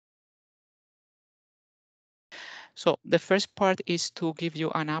So the first part is to give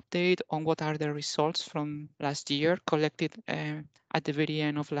you an update on what are the results from last year collected at the very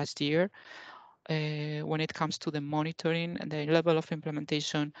end of last year when it comes to the monitoring and the level of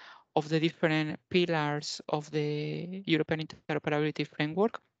implementation of the different pillars of the European Interoperability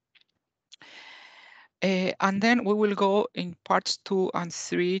Framework. And then we will go in parts 2 and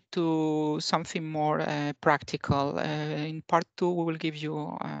 3 to something more practical. In part 2, we will give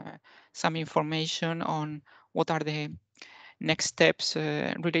you some information on what are the next steps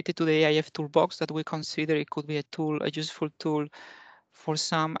related to the EIF Toolbox that we consider it could be a useful tool for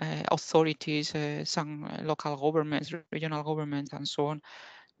some authorities, some local governments, regional governments, and so on,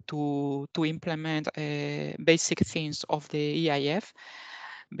 to implement basic things of the EIF,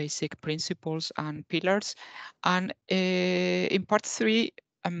 basic principles and pillars. And in part 3,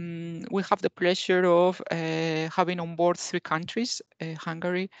 we have the pleasure of having on board 3 countries,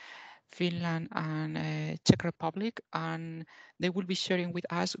 Hungary, Finland, and Czech Republic, and they will be sharing with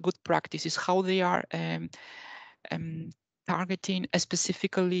us good practices, how they are targeting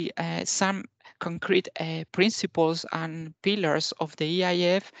specifically some concrete principles and pillars of the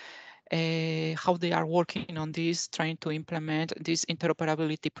EIF, how they are working on this, trying to implement these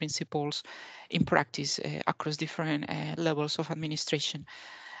interoperability principles in practice across different levels of administration.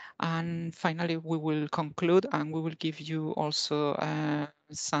 And finally, we will conclude and we will give you also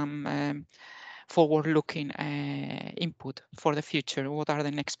some forward-looking input for the future. What are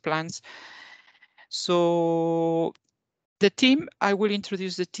the next plans? So the team, I will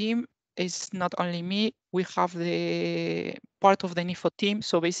introduce the team. It's not only me. We have the part of the NIFO team.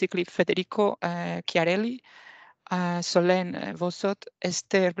 So basically Federico Chiarelli, Solène Vosot,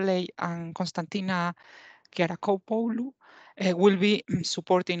 Esther Bley, and Constantina Chiarakopoulou will be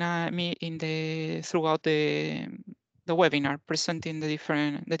supporting me in throughout the webinar, presenting the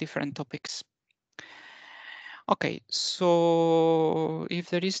different topics. Okay, so if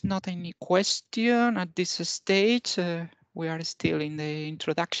there is not any question at this stage, we are still in the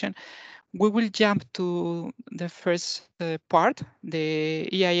introduction. We will jump to the first part, the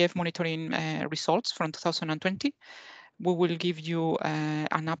EIF monitoring results from 2020. We will give you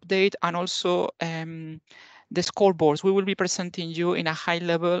an update and also the scoreboards. We will be presenting you in a high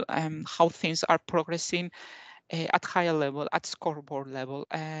level how things are progressing at higher level, at scoreboard level.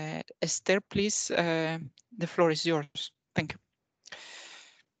 Esther, please, the floor is yours. Thank you.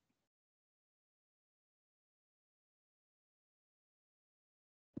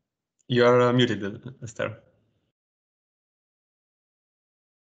 You are muted, Esther.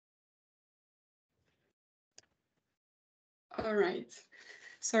 All right.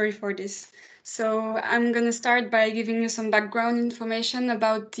 Sorry for this. So I'm going to start by giving you some background information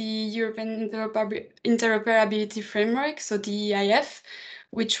about the European Interoperability Framework, so the EIF,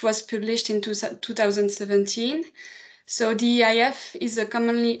 which was published in 2017. So the EIF is a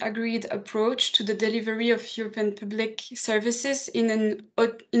commonly agreed approach to the delivery of European public services in an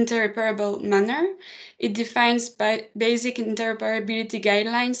interoperable manner. It defines basic interoperability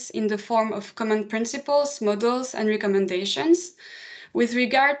guidelines in the form of common principles, models, and recommendations. With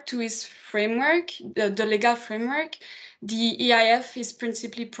regard to its framework, the legal framework, the EIF is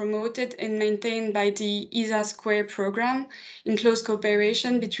principally promoted and maintained by the ESA Square program in close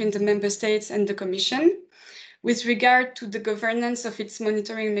cooperation between the member states and the Commission. With regard to the governance of its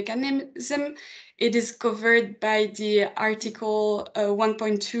monitoring mechanism, it is covered by the Article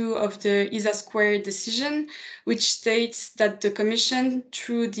 1.2 of the ESA Square decision, which states that the Commission,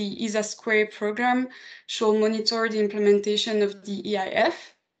 through the ESA Square program, shall monitor the implementation of the EIF.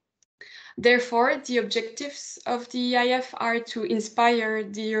 Therefore, the objectives of the EIF are to inspire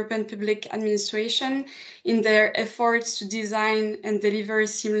the European public administration in their efforts to design and deliver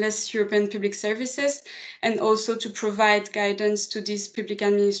seamless European public services, and also to provide guidance to this public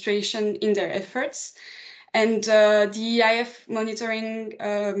administration in their efforts. And the EIF monitoring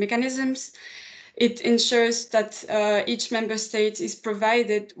mechanisms, it ensures that each member state is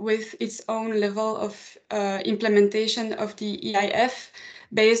provided with its own level of implementation of the EIF,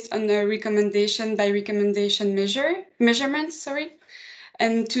 based on a recommendation by recommendation measurements.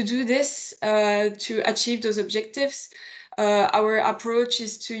 And to do this, to achieve those objectives, our approach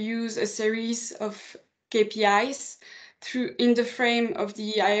is to use a series of KPIs in the frame of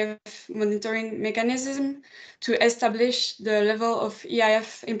the EIF monitoring mechanism to establish the level of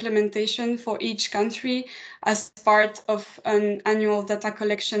EIF implementation for each country as part of an annual data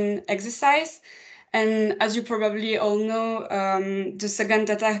collection exercise. And as you probably all know, the second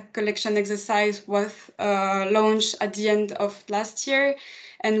data collection exercise was launched at the end of last year,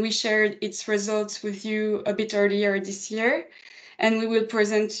 and we shared its results with you a bit earlier this year. And we will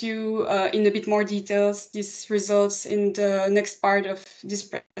present you in a bit more details these results in the next part of this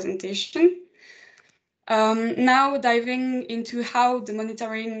presentation. Now diving into how the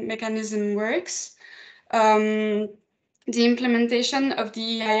monitoring mechanism works. The implementation of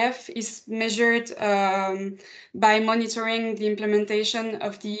the EIF is measured by monitoring the implementation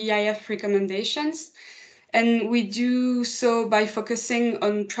of the EIF recommendations. And we do so by focusing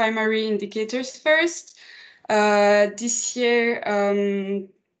on primary indicators first. This year,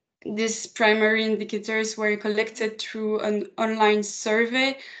 these primary indicators were collected through an online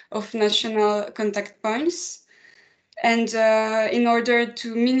survey of national contact points. And in order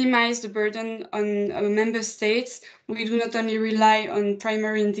to minimize the burden on member states, we do not only rely on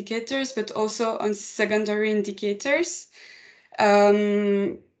primary indicators, but also on secondary indicators,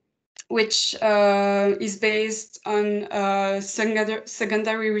 which is based on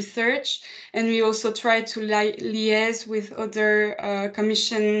secondary research. And we also try to liaise with other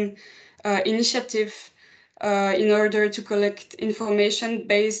Commission initiatives in order to collect information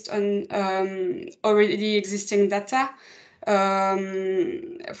based on already existing data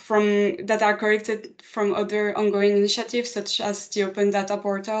that are collected from other ongoing initiatives, such as the Open Data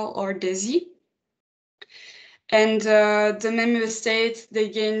Portal or DESI. And the member states, they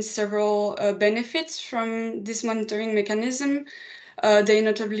gain several benefits from this monitoring mechanism. They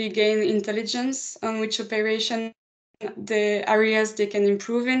notably gain intelligence on which operation the areas they can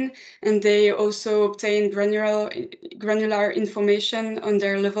improve in, and they also obtain granular information on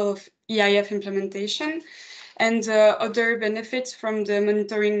their level of EIF implementation. And other benefits from the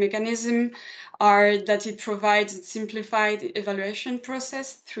monitoring mechanism are that it provides a simplified evaluation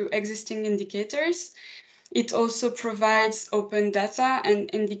process through existing indicators. It also provides open data and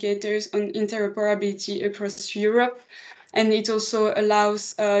indicators on interoperability across Europe. And it also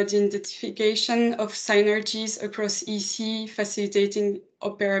allows the identification of synergies across EC, facilitating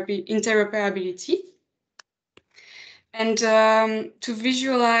interoperability. And to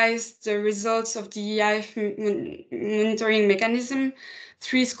visualize the results of the EIF monitoring mechanism,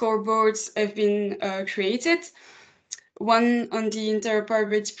 3 scoreboards have been created. One on the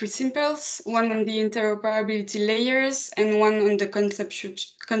interoperability principles, one on the interoperability layers, and one on the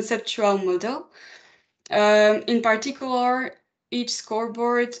conceptual model. In particular, each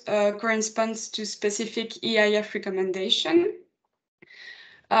scoreboard corresponds to specific EIF recommendation.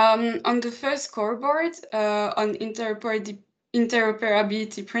 On the first scoreboard, on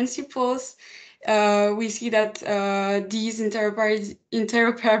interoperability principles, we see that these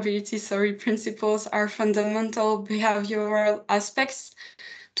interoperability principles are fundamental behavioral aspects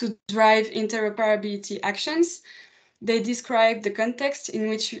to drive interoperability actions. They describe the context in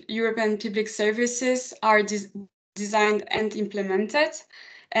which European public services are designed and implemented.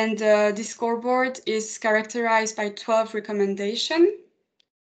 And this scoreboard is characterized by 12 recommendations,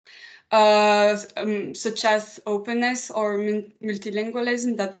 such as openness or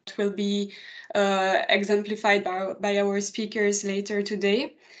multilingualism that will be exemplified by our speakers later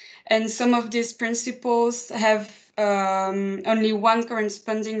today. And some of these principles have only one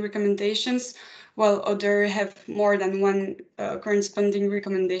corresponding recommendations, while others have more than one corresponding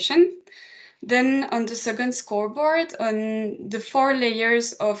recommendation. Then on the second scoreboard, on the 4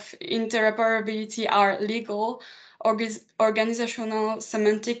 layers of interoperability are legal, organizational,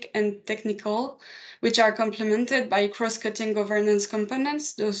 semantic, and technical, which are complemented by cross-cutting governance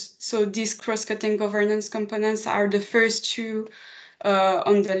components. So these cross-cutting governance components are the first 2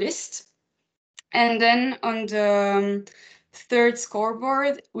 on the list. And then on the third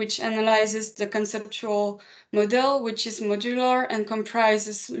scoreboard, which analyzes the conceptual model, which is modular and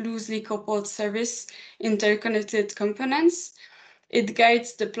comprises loosely coupled service interconnected components. It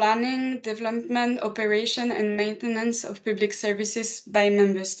guides the planning, development, operation, and maintenance of public services by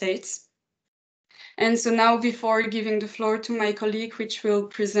member states. And so now, before giving the floor to my colleague, which will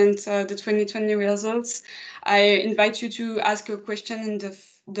present the 2020 results, I invite you to ask your question in the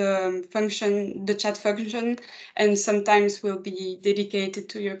chat function, and sometimes will be dedicated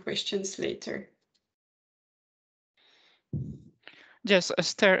to your questions later. Yes,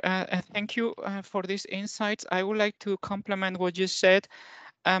 Esther, thank you for these insights. I would like to complement what you said.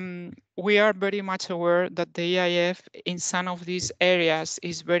 We are very much aware that the EIF in some of these areas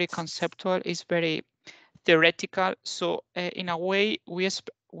is very conceptual, is very theoretical. So in a way, we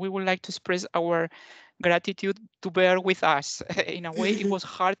would like to express our gratitude to bear with us. In a way, it was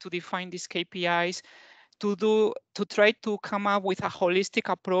hard to define these KPIs, to try to come up with a holistic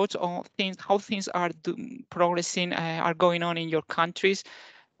approach on things, how things are progressing, are going on in your countries.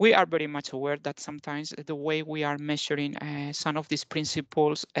 we are very much aware that sometimes the way we are measuring some of these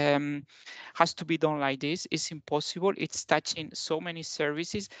principles has to be done like this. It's impossible. It's touching so many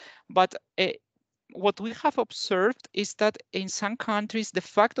services, but what we have observed is that in some countries, the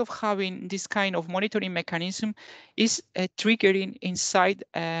fact of having this kind of monitoring mechanism is triggering inside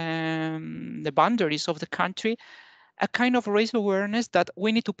the boundaries of the country a kind of raised awareness that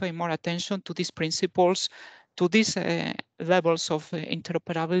we need to pay more attention to these principles, to these levels of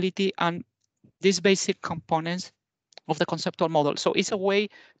interoperability and these basic components of the conceptual model. So it's a way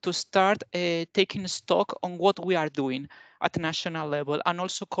to start taking stock on what we are doing at national level and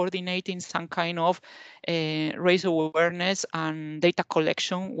also coordinating some kind of raise awareness and data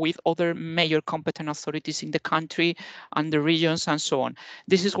collection with other major competent authorities in the country and the regions and so on.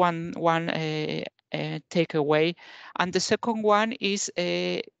 This is one takeaway. And the second one is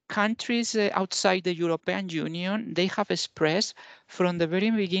countries outside the European Union, they have expressed from the very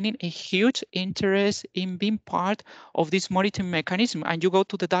beginning a huge interest in being part of this monitoring mechanism. And you go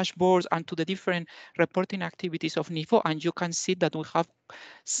to the dashboards and to the different reporting activities of NIFO, and you can see that we have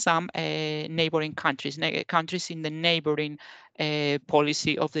some neighboring countries, countries in the neighboring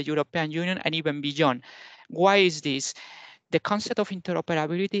policy of the European Union and even beyond. Why is this? The concept of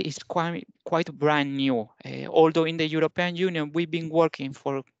interoperability is quite brand new. Although in the European Union, we've been working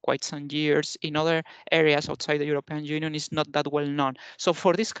for quite some years, in other areas outside the European Union, is not that well known. So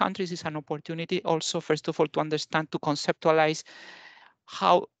for these countries, it's an opportunity also, first of all, to understand, to conceptualize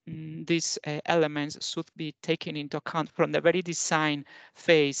how these elements should be taken into account from the very design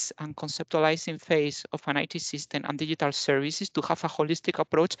phase and conceptualizing phase of an IT system and digital services, to have a holistic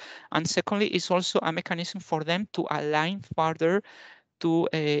approach. And secondly, it's also a mechanism for them to align further to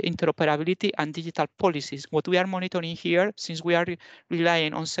interoperability and digital policies. What we are monitoring here, since we are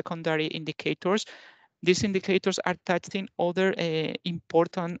relying on secondary indicators, these indicators are touching other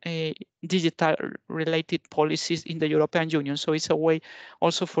important digital related policies in the European Union. So it's a way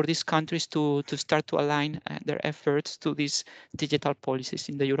also for these countries to start to align their efforts to these digital policies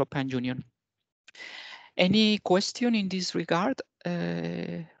in the European Union. Any question in this regard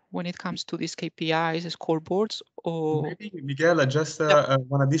when it comes to these KPIs, scoreboards? Or maybe, Miguel, just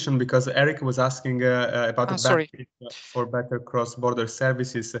one addition, because Eric was asking about the benefit for better cross-border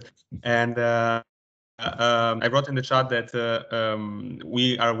services, and I wrote in the chat that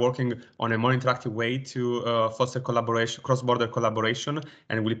we are working on a more interactive way to foster collaboration, cross-border collaboration,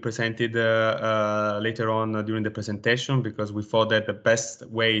 and we'll present it later on during the presentation, because we thought that the best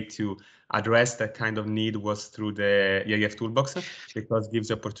way to address that kind of need was through the EIF Toolbox, because it gives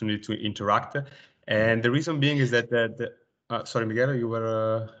the opportunity to interact. And the reason being is that sorry, Miguel, you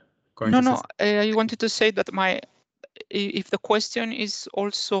were going to say. I wanted to say that if the question is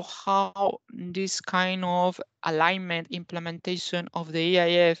also how this kind of alignment implementation of the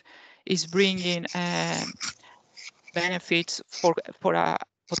EIF is bringing benefits for a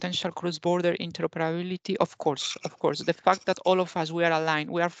potential cross-border interoperability, of course. The fact that all of us, we are aligned,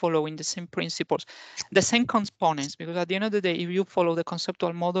 we are following the same principles, the same components, because at the end of the day, if you follow the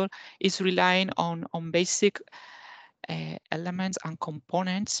conceptual model, it's relying on basic elements and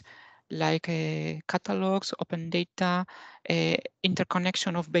components like catalogs, open data,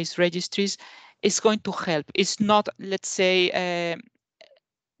 interconnection of base registries. Is going to help. It's not, let's say,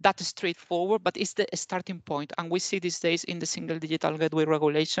 that straightforward, but it's the starting point. And we see these days in the single digital gateway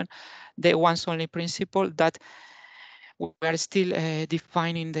regulation, the once only principle, that we are still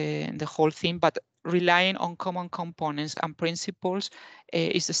defining the whole thing, but relying on common components and principles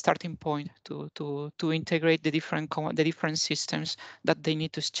is the starting point to integrate the different systems that they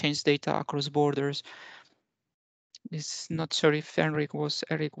need to exchange data across borders. It's not sure if Eric was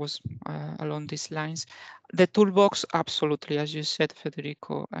along these lines. The toolbox, absolutely, as you said,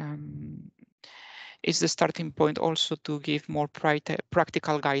 Federico, is the starting point also to give more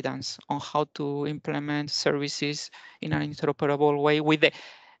practical guidance on how to implement services in an interoperable way with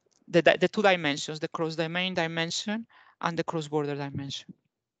the two dimensions, the cross-domain dimension and the cross-border dimension.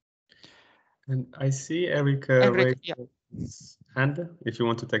 And I see Eric raised his hand, if you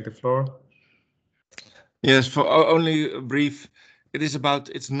want to take the floor. Yes, for only a brief.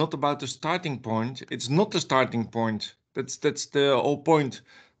 It's not about the starting point. It's not the starting point. That's the whole point.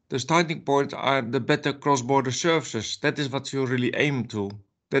 The starting point are the better cross-border services. That is what you really aim to.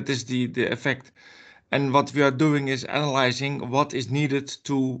 That is the effect. And what we are doing is analyzing what is needed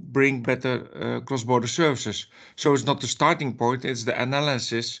to bring better cross-border services. So it's not the starting point, it's the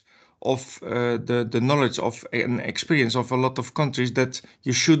analysis of the knowledge of and experience of a lot of countries that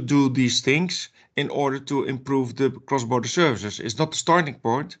you should do these things in order to improve the cross-border services. It's not the starting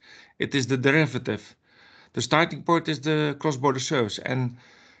point, it is the derivative. The starting point is the cross-border service. And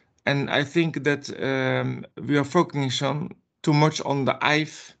And I think that we are focusing too much on the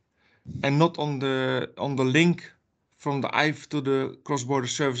EIF and not on the link from the EIF to the cross-border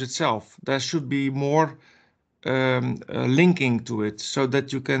service itself. There should be more linking to it so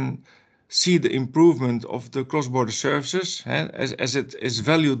that you can see the improvement of the cross-border services as it is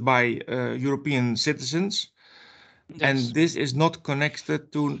valued by European citizens. Yes. And this is not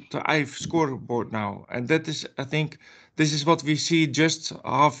connected to the EIF scoreboard now. And that is, I think, this is what we see just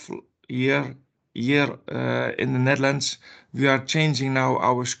half year in the Netherlands. We are changing now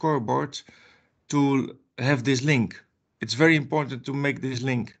our scoreboard to have this link. It's very important to make this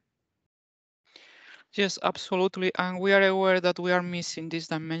link. Yes, absolutely. And we are aware that we are missing this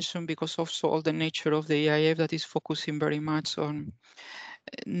dimension because also all the nature of the EIF that is focusing very much on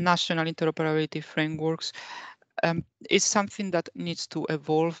national interoperability frameworks. It's something that needs to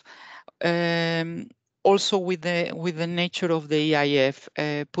evolve. Also with the nature of the EIF,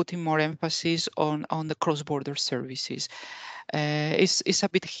 putting more emphasis on the cross-border services. It's a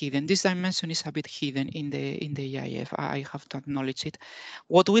bit hidden. This dimension is a bit hidden in the EIF. I have to acknowledge it.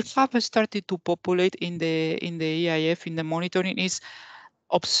 What we have started to populate in the EIF in the monitoring is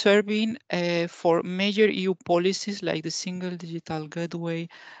observing for major EU policies like the Single Digital Gateway,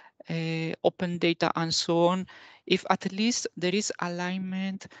 open data, and so on, if at least there is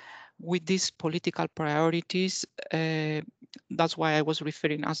alignment with these political priorities. That's why I was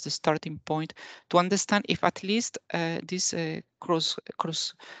referring as the starting point to understand if at least these cross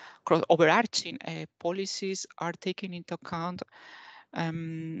overarching policies are taken into account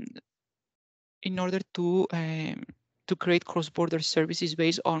in order to create cross-border services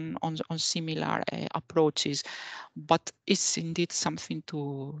based on similar approaches. But it's indeed something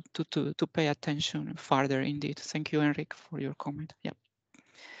to pay attention further. Indeed, thank you, Enric, for your comment. Yeah.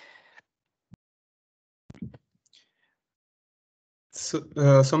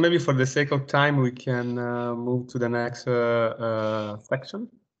 So maybe for the sake of time, we can move to the next section.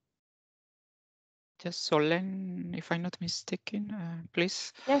 Just Solen, if I'm not mistaken,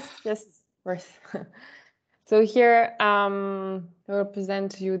 please. Yes, of course. So here we'll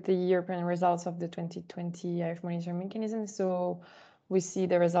present to you the European results of the 2020 EIF monitoring mechanism. So we see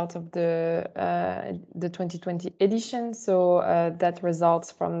the results of the 2020 edition. So that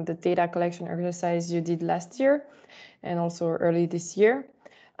results from the data collection exercise you did last year and also early this year.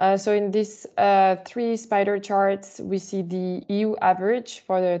 So in these three spider charts, we see the EU average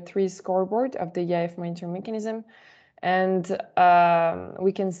for the three scoreboard of the EIF monitoring mechanism. And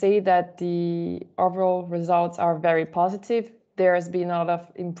we can say that the overall results are very positive. There has been a lot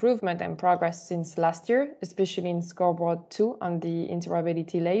of improvement and progress since last year, especially in scoreboard 2 on the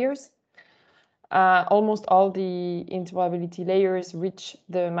interoperability layers. Almost all the interoperability layers reach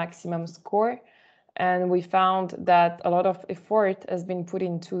the maximum score. And we found that a lot of effort has been put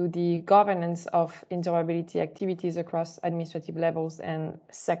into the governance of interoperability activities across administrative levels and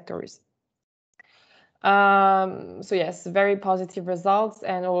sectors. So yes, very positive results,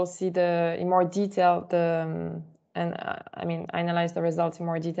 and we'll see in more detail analyze the results in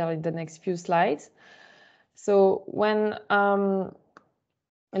more detail in the next few slides. So when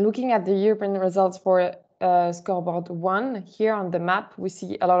looking at the European results for scoreboard 1, here on the map, we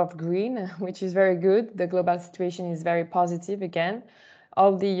see a lot of green, which is very good. The global situation is very positive again.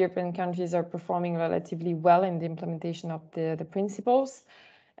 All the European countries are performing relatively well in the implementation of the principles.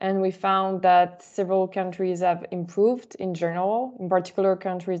 And we found that several countries have improved in general, in particular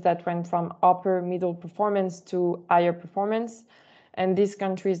countries that went from upper middle performance to higher performance. And these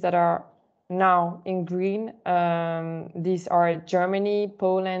countries that are now in green, these are Germany,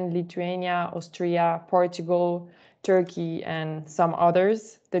 Poland, Lithuania, Austria, Portugal, Turkey, and some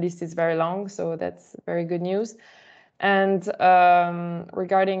others. The list is very long, so that's very good news. And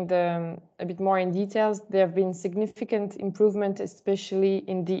regarding a bit more in details, there have been significant improvement, especially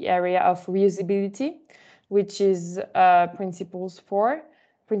in the area of reusability, which is principle 4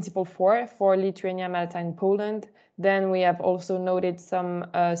 for Lithuania, Malta, and Poland. Then we have also noted some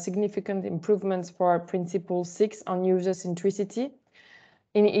significant improvements for principle 6 on user centricity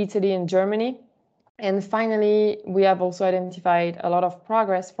in Italy and Germany. And finally, we have also identified a lot of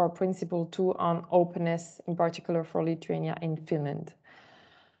progress for principle 2 on openness, in particular for Lithuania and Finland.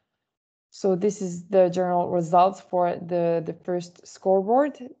 So this is the general results for the first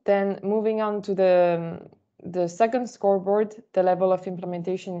scoreboard. Then moving on to the second scoreboard, the level of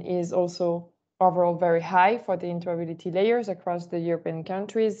implementation is also overall very high for the interoperability layers across the European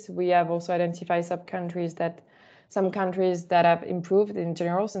countries. We have also identified some countries that have improved in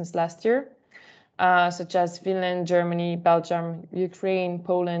general since last year. Such as Finland, Germany, Belgium, Ukraine,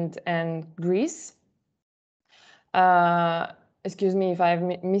 Poland, and Greece. excuse me if I've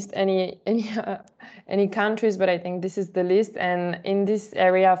missed any countries, but I think this is the list. And in this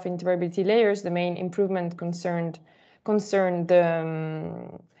area of interoperability layers, the main improvement concerned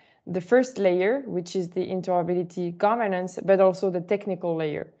the first layer, which is the interoperability governance, but also the technical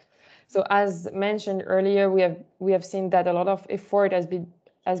layer. So as mentioned earlier, we have seen that a lot of effort has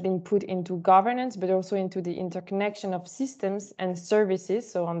been put into governance, but also into the interconnection of systems and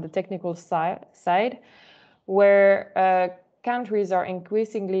services. So on the technical side, where countries are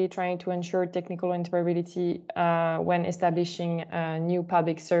increasingly trying to ensure technical interoperability when establishing new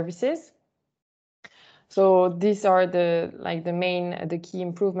public services. So these are the key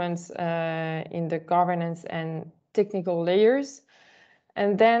improvements in the governance and technical layers.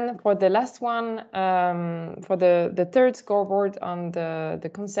 And then for the last one, for the third scoreboard on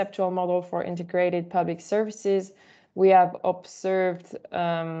the conceptual model for integrated public services, we have observed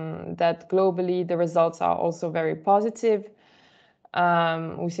that globally the results are also very positive.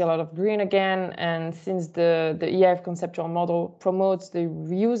 We see a lot of green again, and since the EIF conceptual model promotes the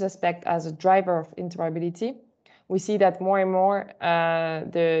reuse aspect as a driver of interoperability, we see that more and more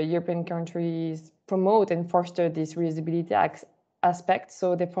the European countries promote and foster this reusability aspect.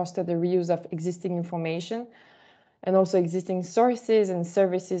 So they foster the reuse of existing information and also existing sources and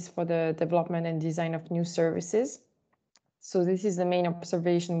services for the development and design of new services. So this is the main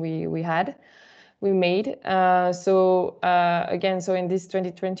observation we made. Again, so in these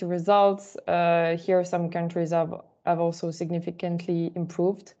 2020 results, here some countries have also significantly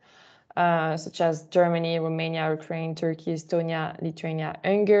improved, such as Germany, Romania, Ukraine, Turkey, Estonia, Lithuania,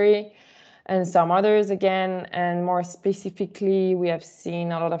 Hungary, and some others again. And more specifically, we have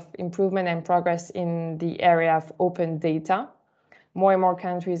seen a lot of improvement and progress in the area of open data. More and more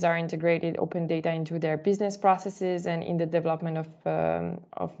countries are integrated open data into their business processes and in the development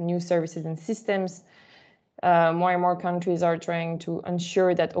of new services and systems. More and more countries are trying to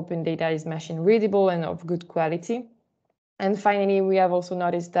ensure that open data is machine readable and of good quality. And finally, we have also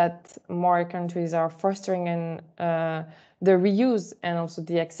noticed that more countries are fostering the reuse and also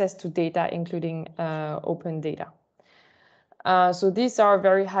the access to data, including open data. So these are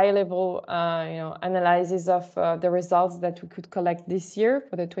very high-level, analysis of the results that we could collect this year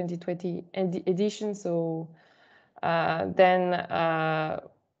for the 2020 edition. So then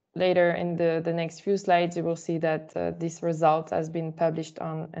later in the next few slides, you will see that this result has been published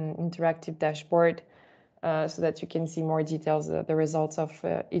on an interactive dashboard so that you can see more details, the results of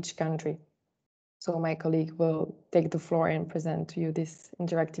each country. So my colleague will take the floor and present to you this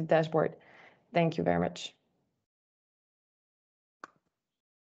interactive dashboard. Thank you very much.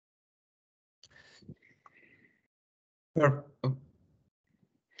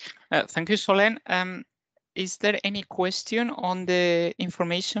 Thank you, Solène. Is there any question on the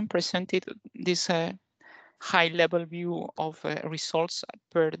information presented, this high-level view of results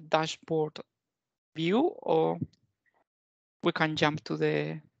per dashboard view, or we can jump to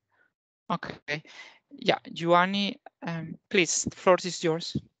the... Okay. Yeah, Juhani, please, the floor is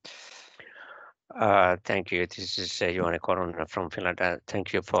yours. Thank you. This is Juhani Korhonen from Finland.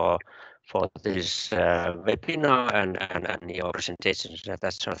 Thank you for this webinar and your presentations and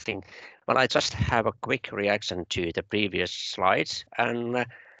that sort of thing. Well, I just have a quick reaction to the previous slides and a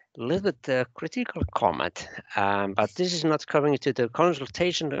little bit critical comment. But this is not coming to the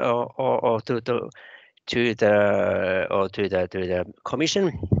consultation or to the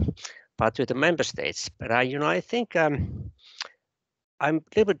Commission, but to the member states. But I think I'm a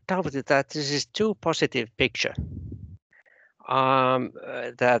little bit doubted that this is too positive picture.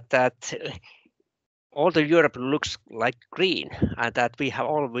 That all the Europe looks like green, and that we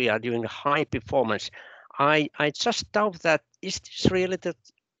are doing high performance. I just doubt that is this really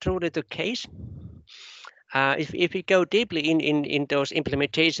truly the case. If we go deeply in those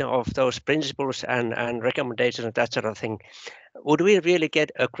implementation of those principles and recommendations and that sort of thing, would we really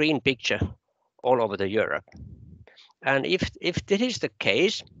get a green picture all over the Europe? And if this is the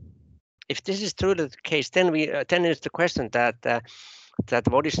case, if this is truly the case, then is the question that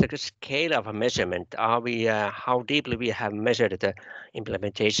what is the scale of a measurement? Are we how deeply we have measured the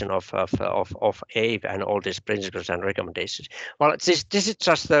implementation of EIF and all these principles and recommendations? Well, this is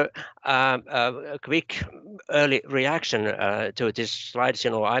just a quick early reaction to these slides.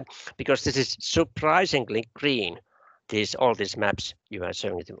 Because this is surprisingly green. All these maps you are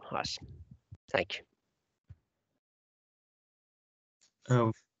showing to us. Thank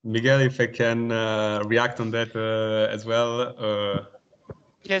you. Miguel, if I can react on that as well.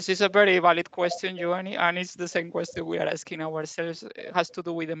 Yes, it's a very valid question, Juhani, and it's the same question we are asking ourselves. It has to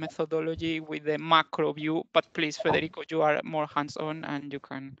do with the methodology, with the macro view. But please, Federico, you are more hands-on and you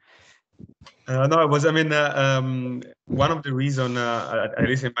can No, I was. I mean, one of the reasons, at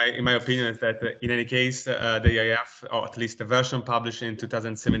least in my opinion, is that in any case, the EIF, or at least the version published in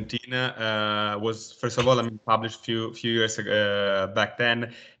 2017, was first of all, I mean, published few years back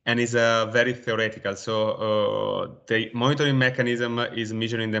then, and is very theoretical. So the monitoring mechanism is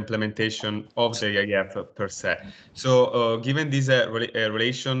measuring the implementation of the EIF per se. So given this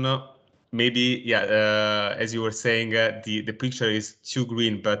relation. Maybe, yeah, as you were saying, the picture is too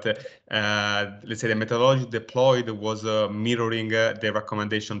green, but let's say the methodology deployed was mirroring the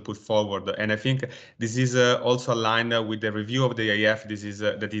recommendation put forward. And I think this is also aligned with the review of the EIF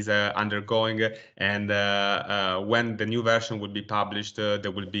that is undergoing. And when the new version will be published,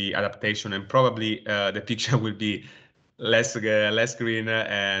 there will be adaptation, and probably the picture will be less green,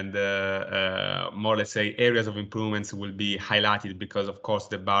 and more, let's say, areas of improvements will be highlighted, because of course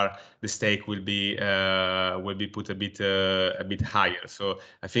the stake will be put a bit higher. So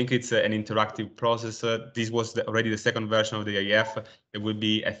I think it's an interactive process. This was already the second version of the EIF. It will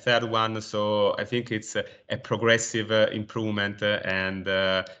be a third one. So I think it's a progressive improvement, and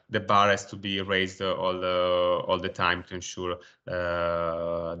the bar has to be raised all the time to ensure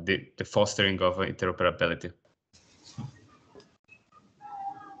the fostering of interoperability.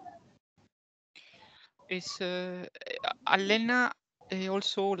 Is Alena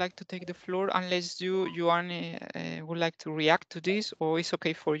also like to take the floor, unless you, Juhani, would like to react to this, or it's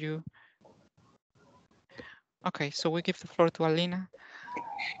okay for you? Okay, so we give the floor to Alena.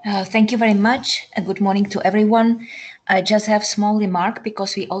 Thank you very much. Good morning to everyone. I just have small remark,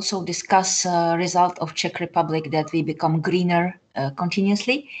 because we also discuss result of Czech Republic that we become greener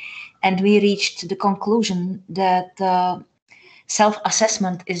continuously, and we reached the conclusion that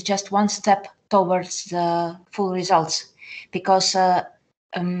self-assessment is just one step towards the full results, because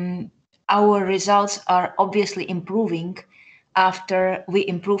our results are obviously improving after we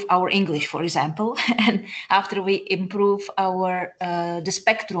improve our English, for example, and after we improve our the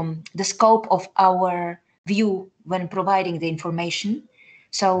spectrum, the scope of our view when providing the information.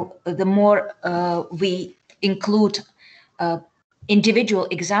 So the more we include individual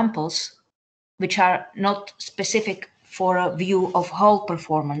examples, which are not specific for a view of whole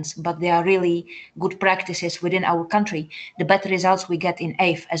performance, but they are really good practices within our country, the better results we get in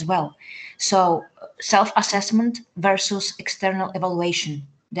EIF as well. So self-assessment versus external evaluation,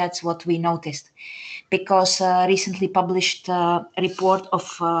 that's what we noticed. Because recently published report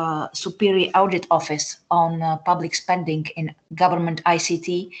of Superior Audit Office on public spending in government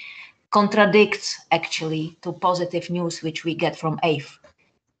ICT contradicts actually to positive news which we get from EIF.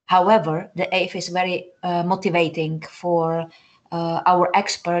 However, the EIF is very motivating for our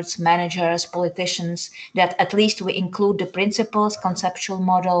experts, managers, politicians, that at least we include the principles, conceptual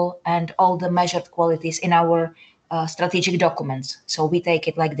model, and all the measured qualities in our strategic documents. So we take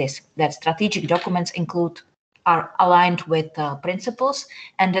it like this, that strategic documents are aligned with principles,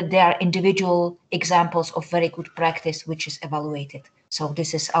 and that there are individual examples of very good practice which is evaluated. So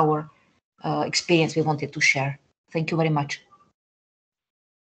this is our experience we wanted to share. Thank you very much.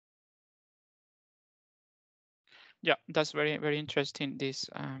 Yeah, that's very, very interesting. This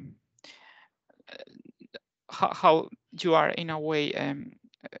how you are in a way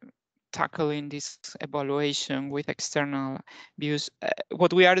tackling this evaluation with external views.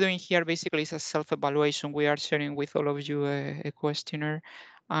 What we are doing here basically is a self-evaluation. We are sharing with all of you a questionnaire,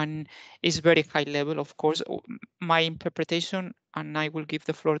 and it's very high level, of course. My interpretation, and I will give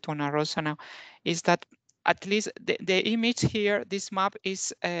the floor to Ana Rosa now, is that at least the image here, this map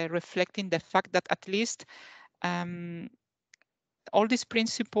is reflecting the fact that at least all these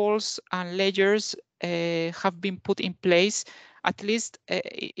principles and layers have been put in place, at least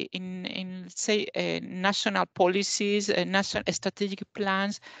in say national policies, national strategic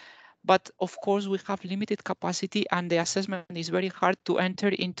plans. But of course, we have limited capacity, and the assessment is very hard to enter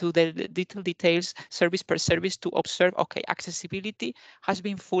into the details, service per service, to observe, okay, accessibility has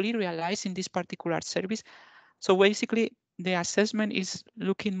been fully realized in this particular service. So basically, the assessment is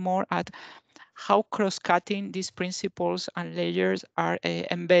looking more at how cross-cutting these principles and layers are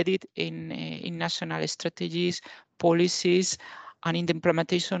embedded in national strategies, policies, and in the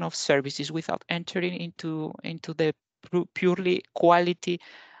implementation of services, without entering into the purely quality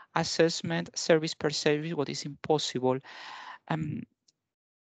assessment, service per service, what is impossible.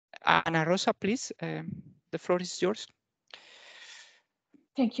 Ana Rosa, please, the floor is yours.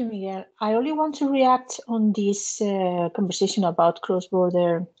 Thank you, Miguel. I only want to react on this conversation about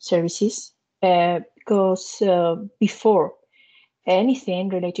cross-border services, because before anything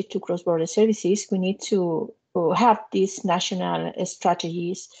related to cross-border services, we need to have these national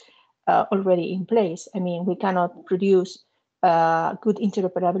strategies already in place. I mean, we cannot produce good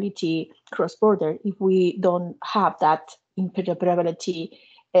interoperability cross-border if we don't have that interoperability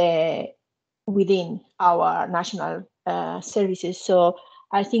within our national services. So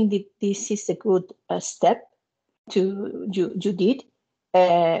I think that this is a good step to you did,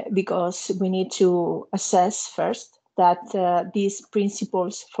 because we need to assess first that these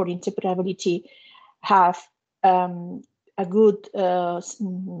principles for interoperability have a good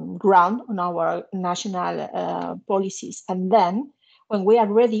ground on our national policies. And then when we are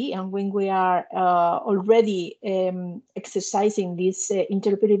ready and when we are already exercising these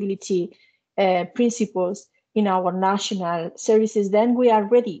interoperability principles in our national services, then we are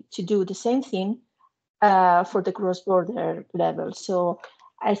ready to do the same thing for the cross-border level. So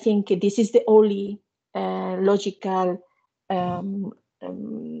I think this is the only logical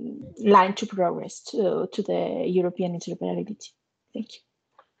line to progress to the European interoperability. Thank you.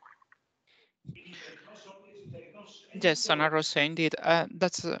 Yes, Ana Rosa, indeed.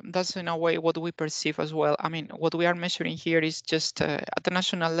 That's in a way what we perceive as well. I mean, what we are measuring here is just at the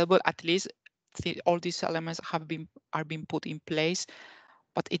national level, at least all these elements are being put in place,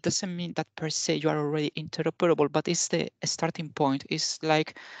 but it doesn't mean that per se you are already interoperable, but it's the starting point. It's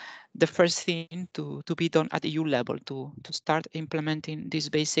like the first thing to be done at EU level to start implementing these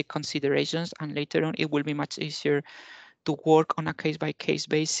basic considerations, and later on it will be much easier to work on a case-by-case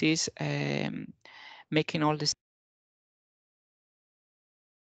basis, making all this.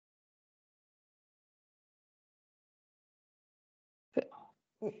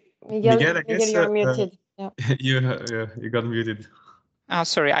 Miguel, I guess, you're muted. Yeah. you got muted.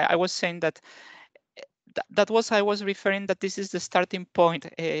 Sorry, I was saying that I was referring that this is the starting point.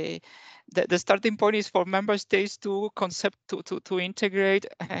 The starting point is for member states to integrate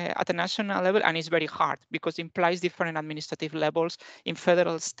at the national level, and it's very hard because it implies different administrative levels. In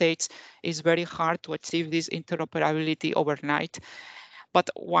federal states, it's very hard to achieve this interoperability overnight. But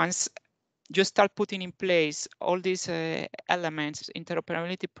once you start putting in place all these elements,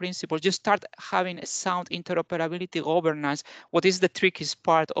 interoperability principles, you start having a sound interoperability governance. What is the trickiest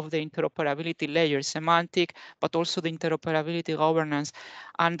part of the interoperability layer? Semantic, but also the interoperability governance.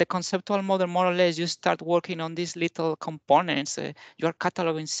 And the conceptual model, more or less, you start working on these little components. You are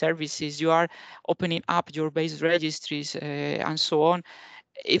cataloging services, you are opening up your base registries, and so on.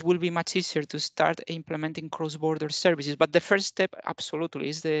 It will be much easier to start implementing cross-border services. But the first step, absolutely,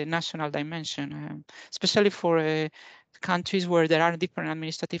 is the national dimension, especially for countries where there are different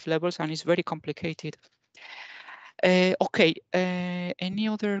administrative levels and it's very complicated. Okay, any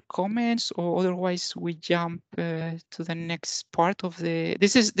other comments, or otherwise we jump to the next part of the,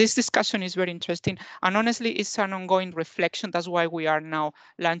 this discussion is very interesting, and honestly it's an ongoing reflection. That's why we are now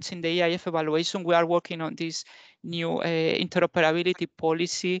launching the EIF evaluation. We are working on this new interoperability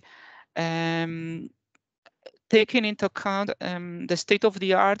policy, taking into account the state of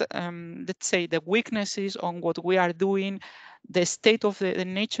the art, let's say the weaknesses on what we are doing, the state of the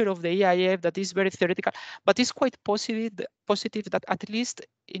nature of the EIF that is very theoretical, but it's quite positive that at least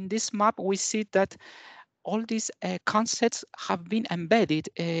in this map we see that all these concepts have been embedded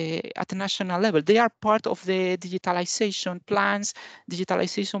at the national level. They are part of the digitalization plans,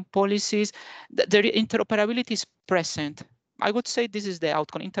 digitalization policies. The interoperability is present. I would say this is the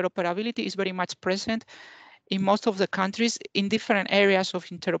outcome. Interoperability is very much present in most of the countries in different areas of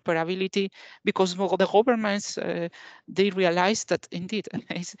interoperability, because the governments, they realize that indeed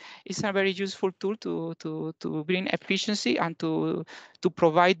it's a very useful tool to bring efficiency and to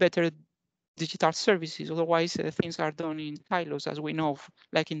provide better digital services. Otherwise, things are done in silos, as we know,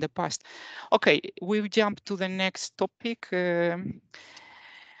 like in the past. Okay, we jump to the next topic.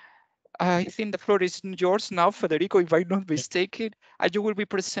 I think the floor is yours now, Federico, if I'm not mistaken, and you will be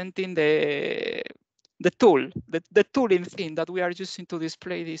presenting the tooling thing that we are using to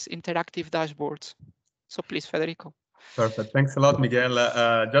display these interactive dashboards. So please, Federico. Perfect. Thanks a lot, Miguel.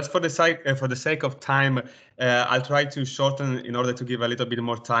 Just for the sake of time, I'll try to shorten in order to give a little bit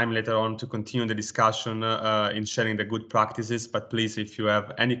more time later on to continue the discussion in sharing the good practices. But please, if you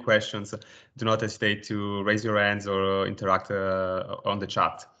have any questions, do not hesitate to raise your hands or interact on the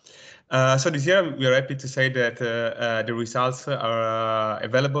chat. So this year we are happy to say that the results are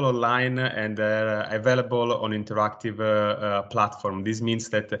available online and available on interactive platform. This means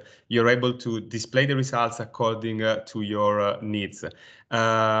that you're able to display the results according to your needs.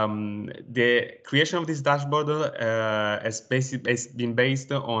 The creation of this dashboard has been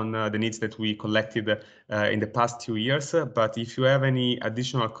based on the needs that we collected in the past 2 years. But if you have any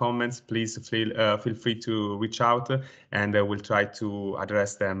additional comments, please feel free to reach out, and we'll try to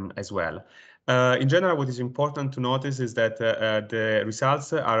address them as well. In general, what is important to notice is that the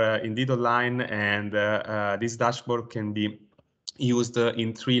results are indeed online, and this dashboard can be used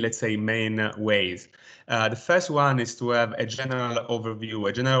in three, let's say, main ways. The first one is to have a general overview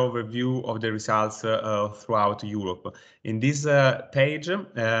of the results throughout Europe. In this page,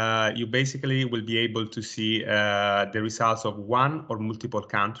 you basically will be able to see the results of one or multiple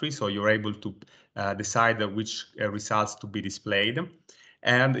countries, so you're able to decide which results to be displayed.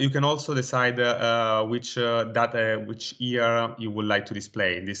 And you can also decide which year you would like to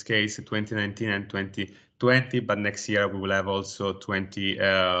display. In this case, 2019 and 2020, but next year we will have also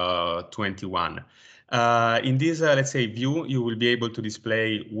 2021. In this, let's say, view, you will be able to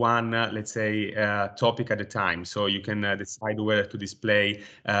display one, let's say, topic at a time. So you can decide whether to display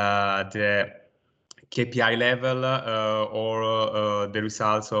the KPI level or the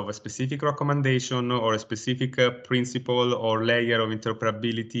results of a specific recommendation or a specific principle or layer of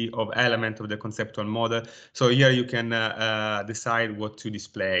interoperability of element of the conceptual model. So here you can decide what to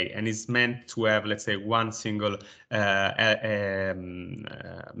display, and it's meant to have, let's say, one single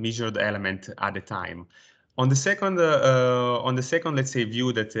measured element at a time. On the second, let's say,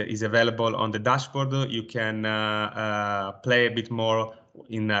 view that is available on the dashboard, you can play a bit more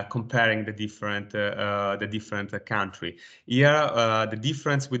in comparing the different country. Here, the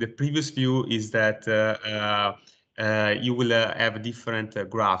difference with the previous view is that you will have different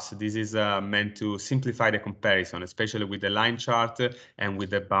graphs. This is meant to simplify the comparison, especially with the line chart and with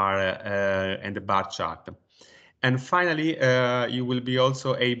the bar chart. And finally, you will be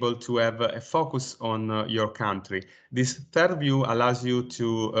also able to have a focus on your country. This third view allows you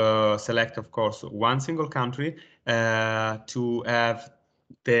to select, of course, one single country to have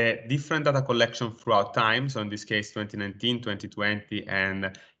the different data collection throughout time. So in this case, 2019, 2020,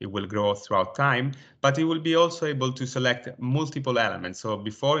 and it will grow throughout time. But you will be also able to select multiple elements. So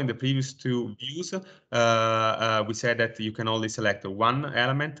before, in the previous two views, we said that you can only select one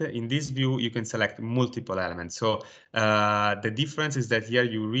element. In this view, you can select multiple elements. So the difference is that here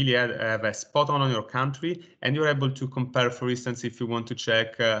you really have a spot on your country, and you're able to compare, for instance, if you want to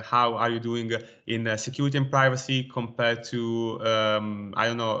check how are you doing in security and privacy compared to, I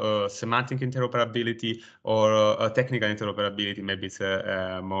don't know, semantic interoperability or technical interoperability, maybe it's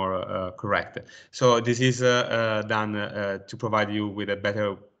more correct. So this is done to provide you with a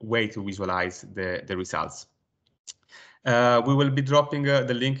better way to visualize the results. We will be dropping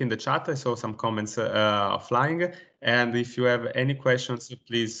the link in the chat. I saw some comments flying. And if you have any questions,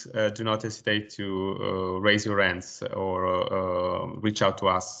 please do not hesitate to raise your hands or reach out to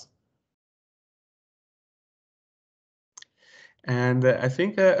us. And I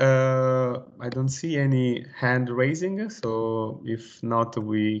think I don't see any hand raising. So if not,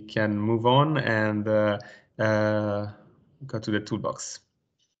 we can move on and go to the toolbox.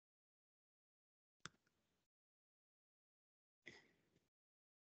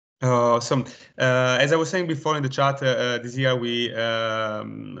 As I was saying before in the chat, this year we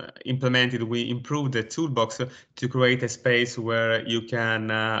improved the toolbox to create a space where you can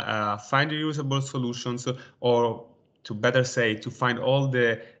find reusable solutions, or to better say, to find all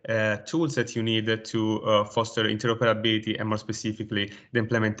the tools that you need to foster interoperability and more specifically the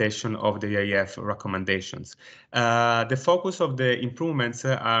implementation of the EIF recommendations. The focus of the improvements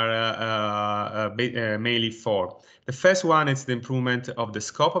are mainly four. The first one is the improvement of the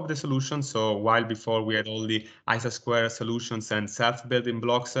scope of the solution. So while before we had only ISA² solutions and self-building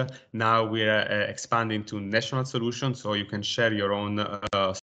blocks, now we are expanding to national solutions, so you can share your own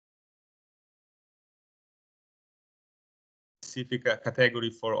specific category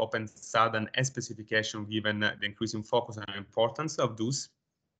for open standard and specification, given the increasing focus and importance of those.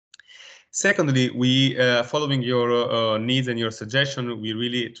 Secondly, we, following your needs and your suggestion, we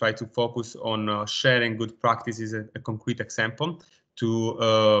really try to focus on sharing good practices, a concrete example,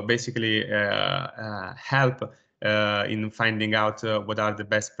 to basically help in finding out what are the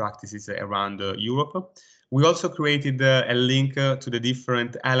best practices around Europe. We also created a link to the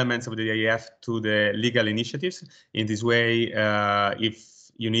different elements of the EIF to the legal initiatives. In this way,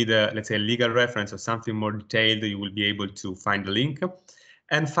 if you need, let's say, a legal reference or something more detailed, you will be able to find the link.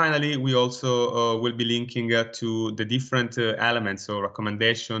 And finally, we also will be linking to the different elements or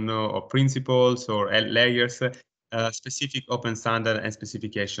recommendation or principles or layers, specific open standard and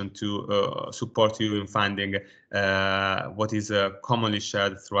specification to support you in finding what is commonly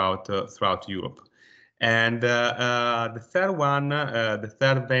shared throughout Europe. And the third one, the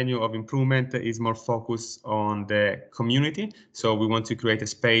third venue of improvement is more focused on the community. So we want to create a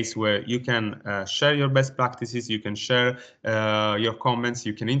space where you can share your best practices, you can share your comments,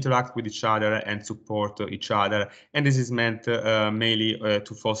 you can interact with each other and support each other. And this is meant mainly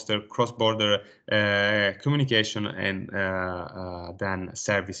to foster cross-border communication and then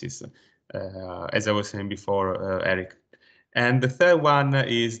services, as I was saying before, Eric. And the third one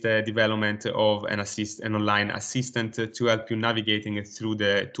is the development of an online assistant to help you navigating through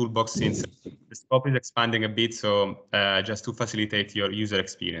the toolbox, since the scope is expanding a bit, so just to facilitate your user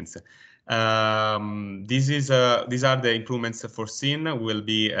experience. These are the improvements foreseen. Will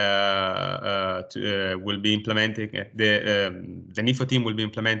be implementing the NIFO team will be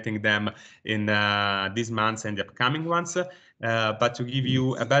implementing them in these months and the upcoming ones. But to give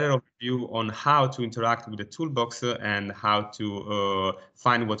you a better overview on how to interact with the toolbox and how to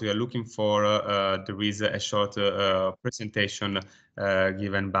find what we are looking for, there is a short presentation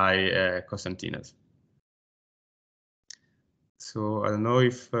given by Konstantinos. So I don't know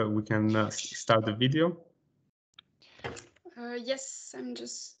if we can start the video. Yes, I'm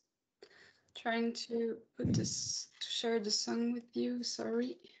just trying to put this to share the song with you.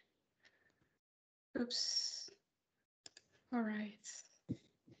 Sorry. Oops. All right.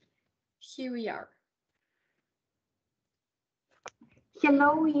 Here we are.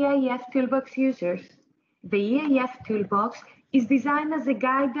 Hello, EIF Toolbox users. The EIF Toolbox is designed as a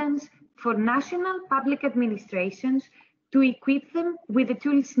guidance for national public administrations to equip them with the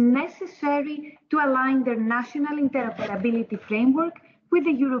tools necessary to align their national interoperability framework with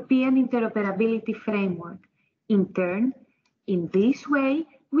the European Interoperability Framework. In turn, in this way,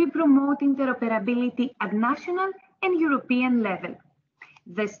 we promote interoperability at national and European level.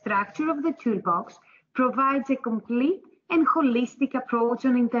 The structure of the toolbox provides a complete and holistic approach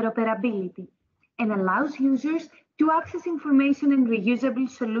on interoperability and allows users to access information and reusable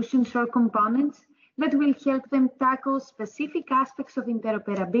solutions or components that will help them tackle specific aspects of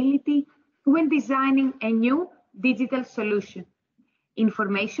interoperability when designing a new digital solution.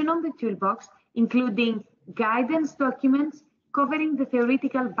 Information on the toolbox, including guidance documents covering the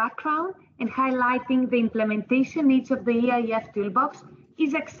theoretical background and highlighting the implementation needs of the EIF toolbox,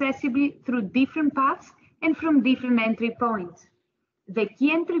 is accessible through different paths and from different entry points. The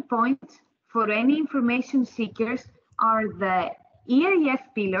key entry points for any information seekers are the EIF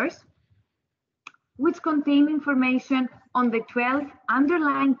pillars, which contain information on the 12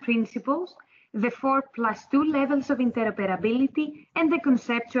 underlying principles, the 4+2 levels of interoperability, and the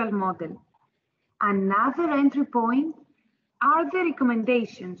conceptual model. Another entry point are the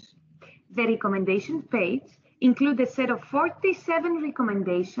recommendations. The recommendations page include a set of 47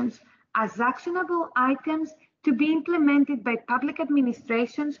 recommendations as actionable items to be implemented by public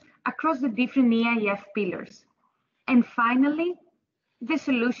administrations across the different EIF pillars. And finally, the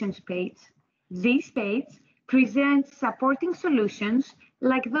solutions page. This page presents supporting solutions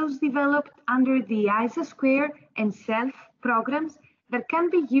like those developed under the ISA Square and SELF programs that can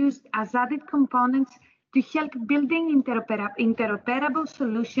be used as added components to help building interoperable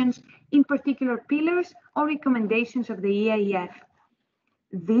solutions in particular pillars or recommendations of the EIF.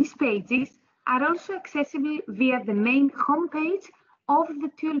 These pages are also accessible via the main homepage of the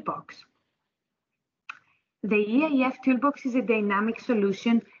toolbox. The EIF toolbox is a dynamic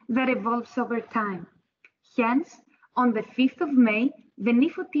solution that evolves over time. Hence, on the 5th of May, the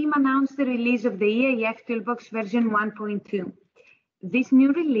NIFO team announced the release of the EIF toolbox version 1.2. This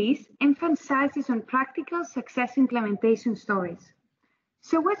new release emphasizes on practical success implementation stories.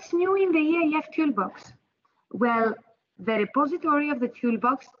 So what's new in the EIF toolbox? Well, the repository of the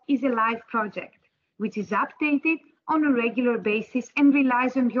toolbox is a live project, which is updated on a regular basis and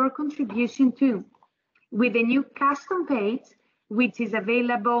relies on your contribution too. With a new custom page, which is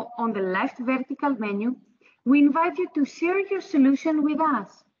available on the left vertical menu, we invite you to share your solution with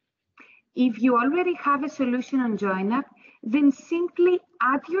us. If you already have a solution on JoinUp, then simply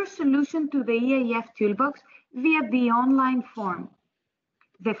add your solution to the EIF toolbox via the online form.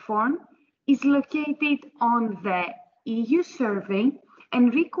 The form is located on the EU survey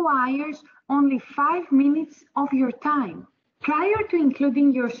and requires only 5 minutes of your time. Prior to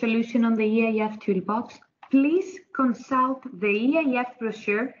including your solution on the EIF toolbox, please consult the EIF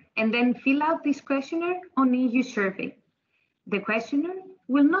brochure and then fill out this questionnaire on EU survey. The questionnaire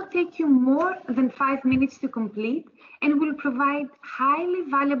will not take you more than 5 minutes to complete and will provide highly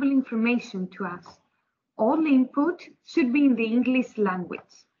valuable information to us. All input should be in the English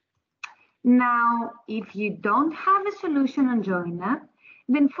language. Now, if you don't have a solution on JoinUp,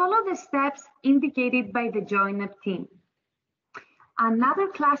 then follow the steps indicated by the JoinUp team. Another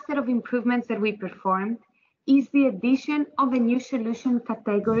cluster of improvements that we performed is the addition of a new solution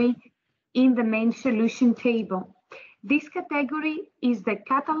category in the main solution table. This category is the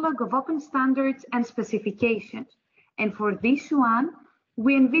catalog of open standards and specifications. And for this one,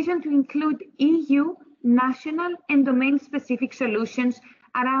 we envision to include EU, national, and domain-specific solutions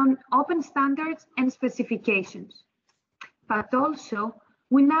around open standards and specifications. But also,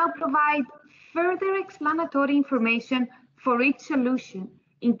 we now provide further explanatory information for each solution,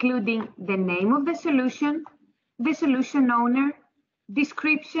 including the name of the solution owner,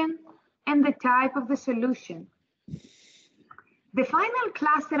 description, and the type of the solution. The final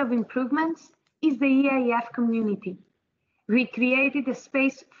cluster of improvements is the EIF community. We created a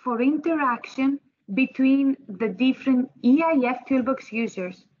space for interaction between the different EIF Toolbox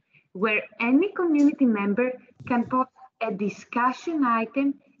users, where any community member can post a discussion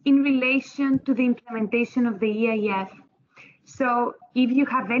item in relation to the implementation of the EIF. So if you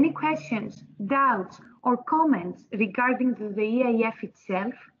have any questions, doubts, or comments regarding the EIF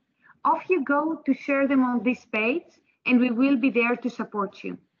itself, off you go to share them on this page, and we will be there to support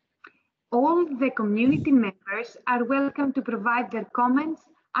you. All the community members are welcome to provide their comments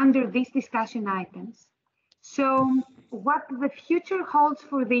under these discussion items. So what the future holds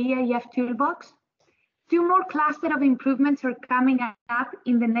for the EIF Toolbox? 2 more clusters of improvements are coming up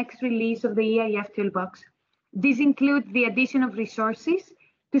in the next release of the EIF Toolbox. These include the addition of resources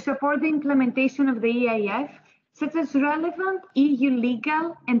to support the implementation of the EIF, such as relevant EU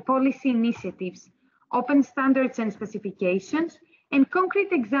legal and policy initiatives, open standards and specifications, and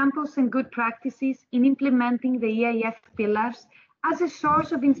concrete examples and good practices in implementing the EIF pillars as a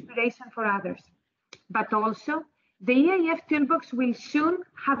source of inspiration for others. But also, the EIF Toolbox will soon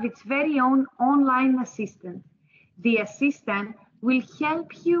have its very own online assistant. The assistant will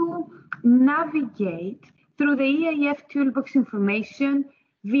help you navigate through the EIF Toolbox information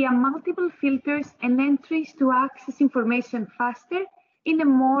via multiple filters and entries to access information faster in a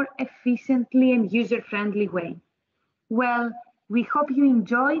more efficiently and user-friendly way. Well, we hope you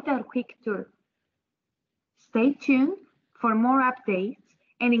enjoyed our quick tour. Stay tuned for more updates,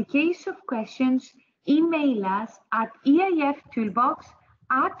 and in case of questions, email us at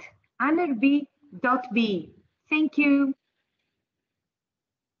eiftoolbox@nrb.be. Thank you.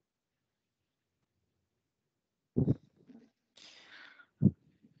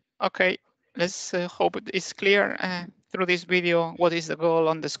 Okay, let's hope it's clear through this video what is the goal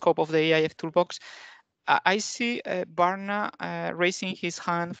and the scope of the EIF Toolbox. I see Barna raising his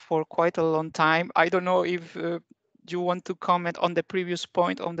hand for quite a long time. I don't know if you want to comment on the previous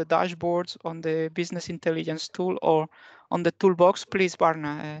point on the dashboards, on the business intelligence tool, or on the toolbox. Please,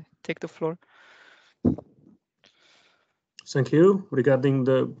 Barna, take the floor. Thank you. Regarding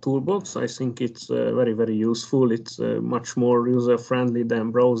the toolbox, I think it's very, very useful. It's much more user-friendly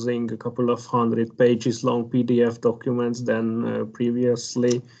than browsing a couple of 100 pages long PDF documents than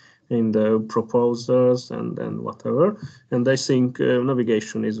previously in the proposals and whatever. And I think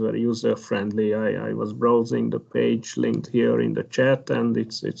navigation is very user-friendly. I was browsing the page linked here in the chat, and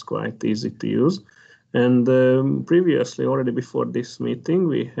it's quite easy to use. And previously, already before this meeting,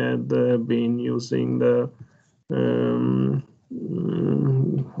 we had been using the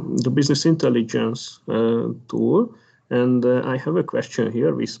business intelligence tool, and I have a question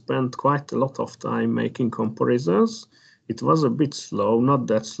here. We spent quite a lot of time making comparisons. It was a bit slow, not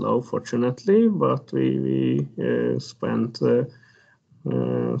that slow, fortunately, but we spent so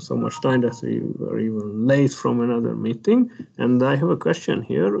much time that we were even late from another meeting. And I have a question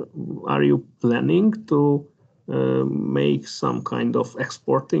here. Are you planning to make some kind of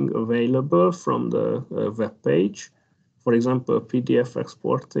exporting available from the web page, for example, PDF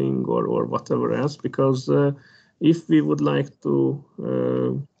exporting or whatever else? Because if we would like to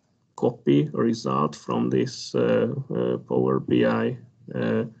copy a result from this Power BI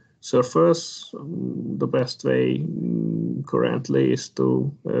surface, the best way currently is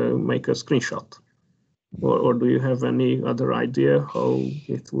to make a screenshot. Or do you have any other idea how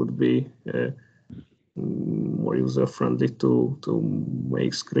it would be more user-friendly to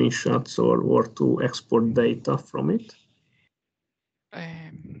make screenshots or to export data from it?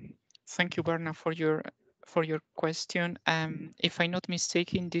 Thank you, Barna, for your question. If I'm not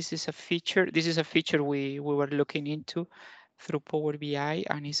mistaken, this is a feature. This is a feature we were looking into through Power BI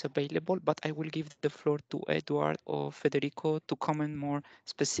and is available. But I will give the floor to Eduard or Federico to comment more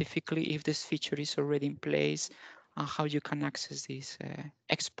specifically if this feature is already in place and how you can access this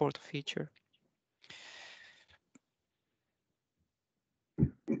export feature.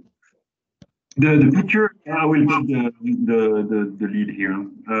 The feature, I will take the lead here.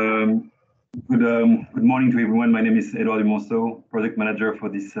 Good morning to everyone. My name is Eduard Monceau, project manager for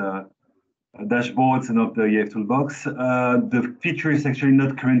this dashboards and of the EIF Toolbox. The feature is actually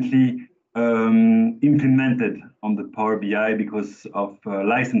not currently implemented on the Power BI because of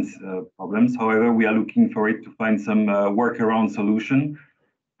license problems. However, we are looking for it to find some workaround solution,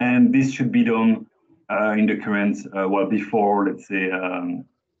 and this should be done in the current, well, before, let's say,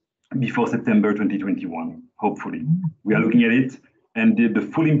 before September 2021, hopefully. We are looking at it, and the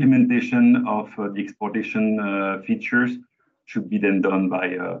full implementation of the exportation features should be then done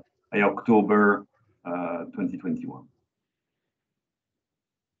by October 2021.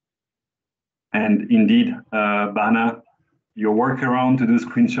 And indeed, Barna, your workaround to do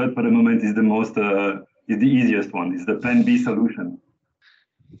screenshot for the moment is the easiest one. It's the Plan B solution.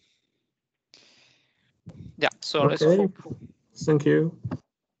 Yeah. So okay. let's hope. Thank you.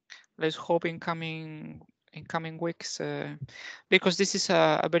 Let's hope in coming weeks, because this is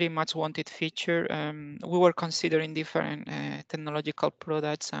a very much wanted feature. We were considering different technological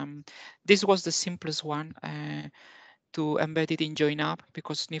products. This was the simplest one to embed it in JoinUp,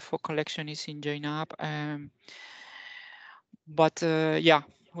 because NIFO collection is in JoinUp. But yeah,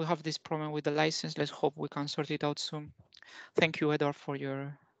 we have this problem with the license. Let's hope we can sort it out soon. Thank you, Edward, for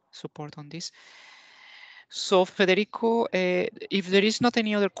your support on this. So Federico, if there is not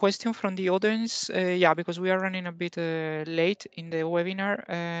any other question from the audience, yeah, because we are running a bit late in the webinar,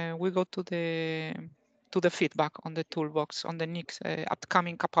 we go to the feedback on the toolbox, on the next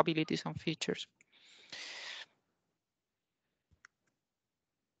upcoming capabilities and features.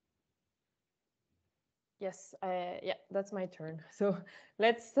 Yes, yeah, that's my turn. So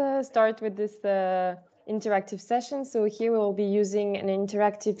let's start with this interactive session. So here we'll be using an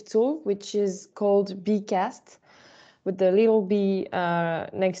interactive tool, which is called Bcast, with the little b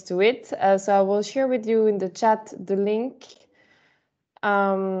next to it. So I will share with you in the chat the link,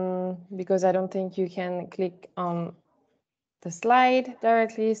 because I don't think you can click on the slide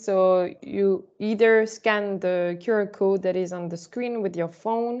directly. So you either scan the QR code that is on the screen with your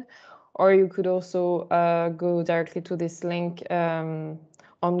phone, or you could also go directly to this link on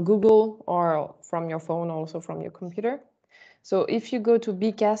Google, or from your phone, also from your computer. So if you go to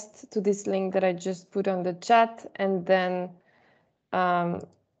Bcast, to this link that I just put on the chat, and then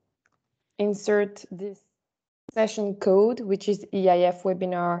insert this session code, which is EIF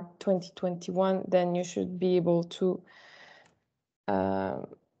Webinar 2021, then you should be able to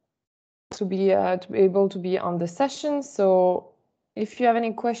be able to be on the session. So if you have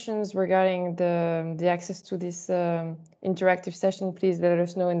any questions regarding the access to this interactive session, please let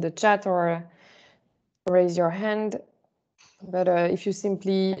us know in the chat or raise your hand. But if you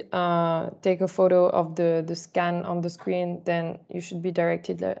simply take a photo of the scan on the screen, then you should be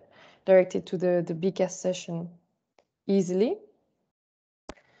directed to the Bcast session easily.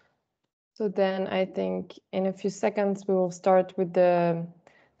 So then I think in a few seconds we will start with the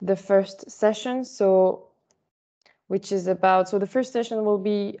first session. So which is about, so the first session will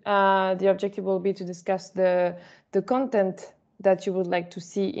be, the objective will be to discuss the content that you would like to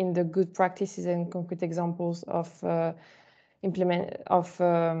see in the good practices and concrete examples of for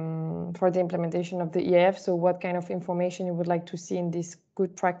the implementation of the EIF. So what kind of information you would like to see in these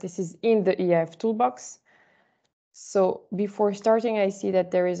good practices in the EIF Toolbox. So before starting, I see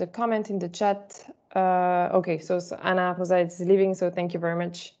that there is a comment in the chat. Okay, so Anna Rosa is leaving, so thank you very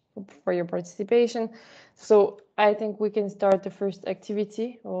much for your participation. So I think we can start the first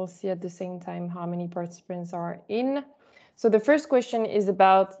activity. We'll see at the same time how many participants are in. So the first question is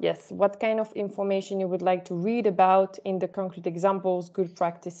about, yes, what kind of information you would like to read about in the concrete examples, good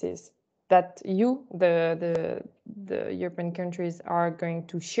practices that you, the European countries, are going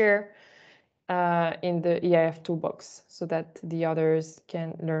to share in the EIF Toolbox, so that the others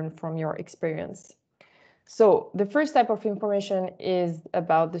can learn from your experience. So the first type of information is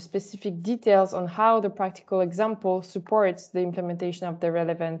about the specific details on how the practical example supports the implementation of the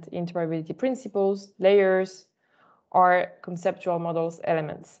relevant interoperability principles, layers, or conceptual models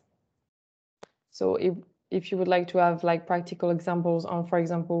elements. So if you would like to have like practical examples on, for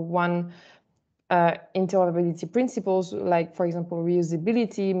example, one interoperability principles, like for example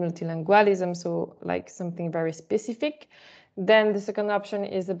reusability, multilingualism, so like something very specific, then the second option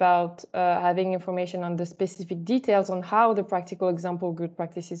is about having information on the specific details on how the practical example good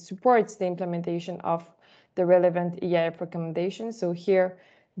practices supports the implementation of the relevant EIF recommendations. So here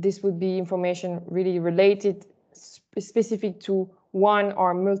this would be information really related, specific to one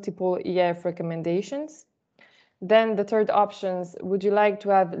or multiple EIF recommendations. Then the third options, would you like to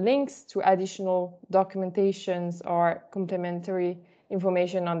have links to additional documentations or complementary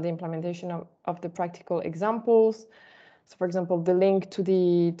information on the implementation of the practical examples? So for example, the link to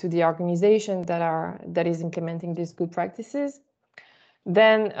the organization that is implementing these good practices.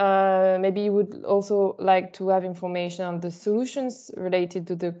 Then maybe you would also like to have information on the solutions related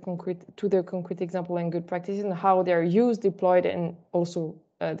to the concrete example and good practices, and how they are used, deployed, and also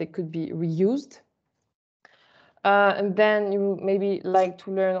they could be reused. And then you maybe like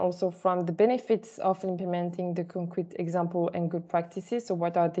to learn also from the benefits of implementing the concrete example and good practices. So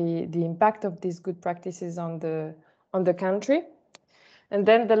what are the impact of these good practices on the country? And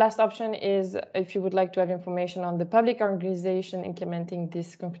then the last option is if you would like to have information on the public organization implementing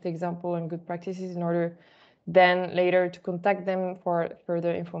this concrete example and good practices in order then later to contact them for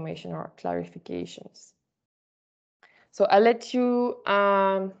further information or clarifications. So I'll let you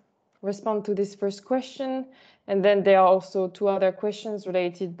respond to this first question. And then there are also two other questions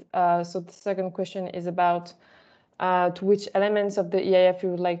related. So the second question is about to which elements of the EIF you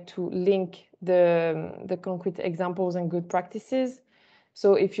would like to link the concrete examples and good practices.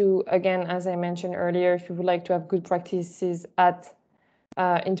 So if you, again, as I mentioned earlier, if you would like to have good practices at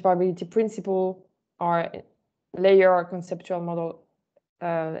interoperability principle or layer or conceptual model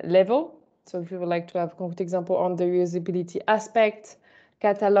level. So if you would like to have concrete example on the reusability aspect,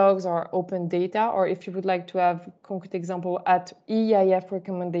 catalogs or open data, or if you would like to have concrete example at EIF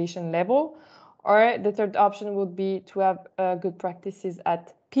recommendation level, or the third option would be to have good practices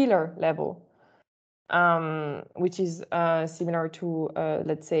at pillar level, which is similar to,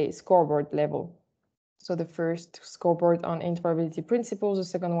 let's say, scoreboard level. So the first scoreboard on interoperability principles, the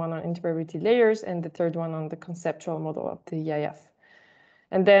second one on interoperability layers, and the third one on the conceptual model of the EIF.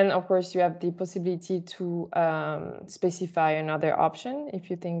 And then, of course, you have the possibility to specify another option if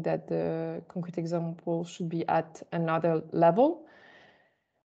you think that the concrete example should be at another level.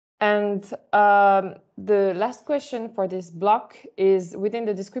 And the last question for this block is, within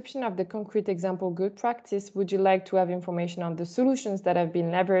the description of the concrete example good practice, would you like to have information on the solutions that have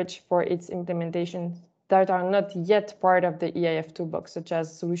been leveraged for its implementation that are not yet part of the EIF toolbox, such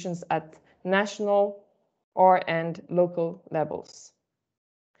as solutions at national and local levels?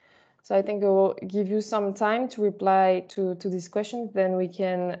 So I think I will give you some time to reply to these questions, then we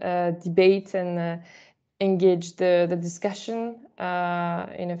can debate and engage the discussion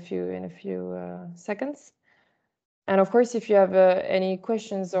in a few seconds. And of course, if you have any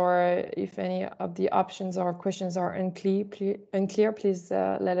questions or if any of the options or questions are unclear, please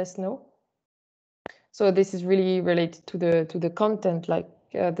let us know. So this is really related to the content, like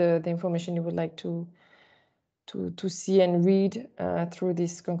the information you would like to see and read through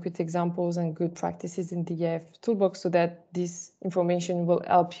these concrete examples and good practices in the EIF toolbox, so that this information will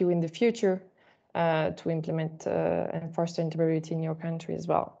help you in the future to implement and foster interoperability in your country as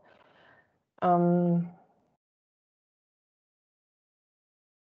well.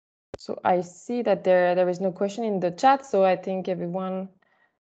 So I see that there is no question in the chat, so I think everyone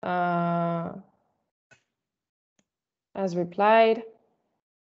has replied.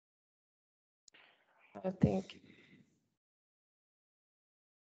 I think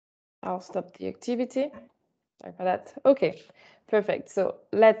I'll stop the activity. Sorry for that. Okay, perfect. So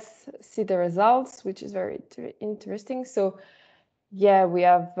let's see the results, which is very interesting. So yeah, we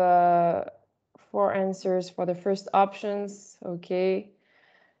have 4 answers for the first options. Okay.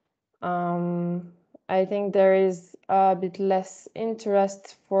 I think there is a bit less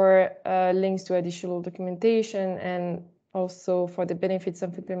interest for links to additional documentation and also for the benefits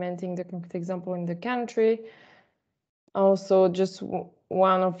of implementing the concrete example in the country. Also, just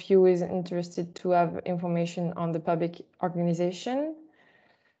one of you is interested to have information on the public organization.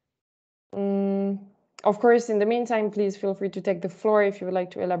 Of course, in the meantime, please feel free to take the floor if you would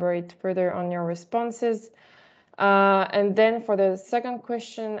like to elaborate further on your responses. And then for the second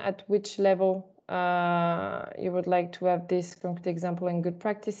question, at which level you would like to have this concrete example and good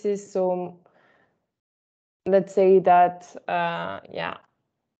practices? So let's say that, yeah,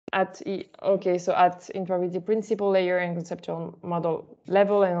 so at interoperability principle layer and conceptual model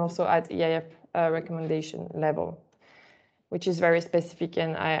level, and also at EIF recommendation level, which is very specific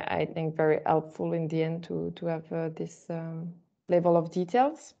and I think very helpful in the end to have this level of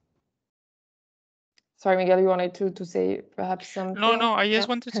details. Sorry, Miguel, you wanted to say perhaps something? No, I just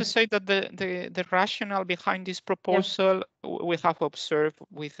wanted to say that the rationale behind this proposal, we have observed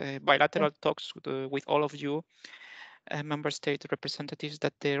with bilateral talks with all of you, member state representatives,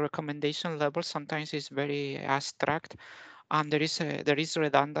 that the recommendation level sometimes is very abstract, and there is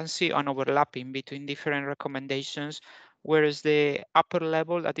redundancy and overlapping between different recommendations, whereas the upper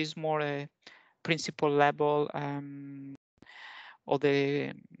level, that is more a principal level, or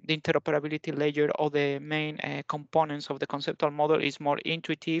the interoperability layer, or the main components of the conceptual model is more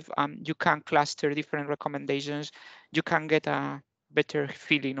intuitive. You can cluster different recommendations. You can get a better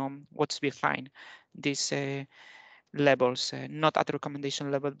feeling on what's behind these levels, not at recommendation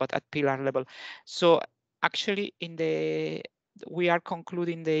level, but at pillar level. So actually, we are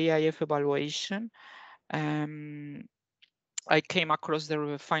concluding the EIF evaluation. I came across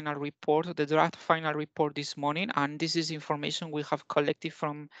the final report, the draft final report this morning, and this is information we have collected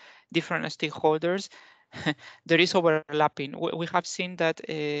from different stakeholders. There is overlapping. We have seen that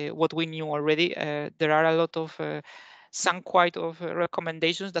what we knew already, there are a lot of some quite of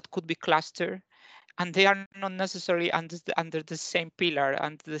recommendations that could be clustered, and they are not necessarily under the same pillar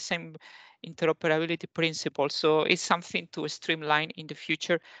and the same interoperability principle. So it's something to streamline in the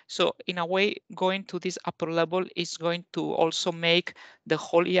future. So in a way, going to this upper level is going to also make the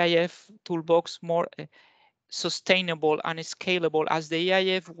whole EIF toolbox more sustainable and scalable as the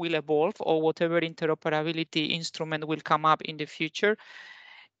EIF will evolve, or whatever interoperability instrument will come up in the future.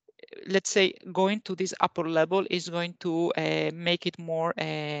 Let's say going to this upper level is going to make it more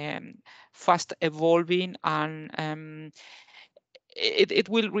fast evolving, and it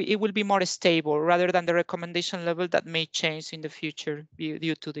will be more stable rather than the recommendation level that may change in the future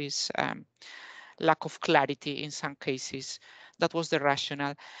due to this lack of clarity in some cases. That was the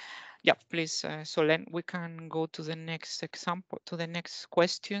rationale. Yeah, please, Solène, we can go to the next example, to the next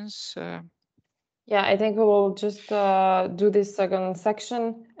questions. Yeah, I think we will just do this second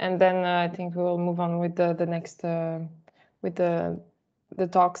section, and then I think we will move on with the next with the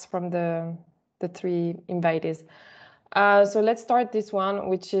talks from the three invitees. So let's start this one,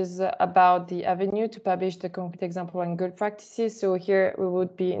 which is about the avenue to publish the concrete example and good practices. So here we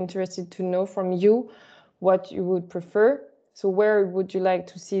would be interested to know from you what you would prefer. So where would you like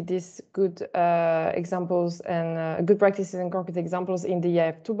to see these good examples and good practices and concrete examples in the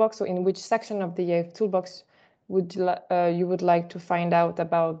EIF Toolbox? So in which section of the EIF Toolbox would you would like to find out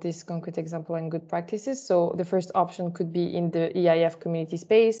about this concrete example and good practices? So the first option could be in the EIF community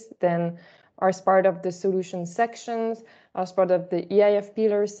space, then as part of the solution sections, as part of the EIF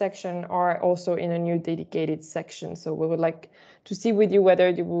pillars section, or also in a new dedicated section. So we would like to see with you whether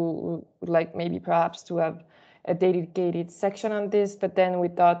you would like maybe perhaps to have a dedicated section on this, but then we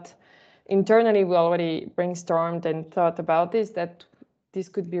thought internally we already brainstormed and thought about this, that this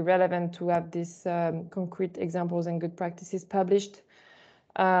could be relevant to have these concrete examples and good practices published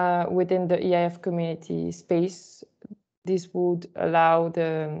within the EIF community space. This would allow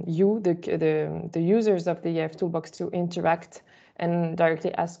the users of the EIF Toolbox to interact and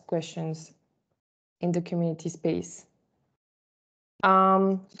directly ask questions in the community space.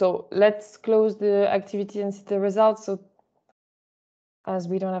 So let's close the activity and see the results. So as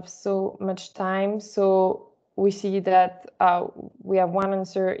we don't have so much time, so we see that we have one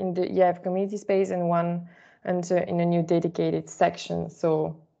answer in the EIF community space and one answer in a new dedicated section.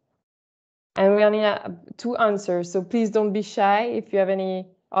 So, and we only have 2 answers, so please don't be shy. If you have any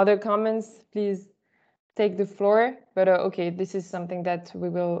other comments, please take the floor. But okay, this is something that we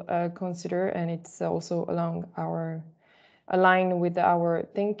will consider, and it's also aligned with our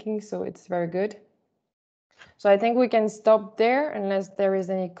thinking, so it's very good. So I think we can stop there unless there is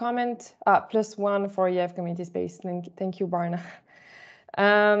any comment. +1 for EIF community space. Thank you, Barna.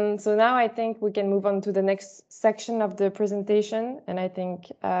 So now I think we can move on to the next section of the presentation, and I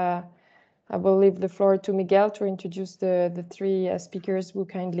think I will leave the floor to Miguel to introduce the 3 speakers who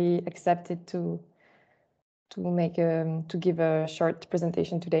kindly accepted to give a short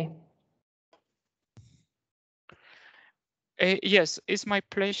presentation today. Yes, it's my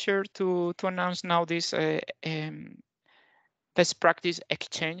pleasure to announce now this best practice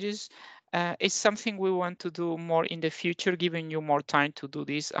exchanges. It's something we want to do more in the future, giving you more time to do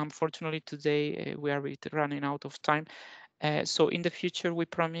this. Unfortunately, today we are running out of time. So in the future, we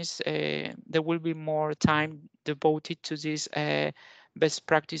promise there will be more time devoted to these best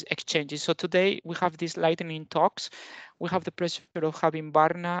practice exchanges. So today we have these lightning talks. We have the pleasure of having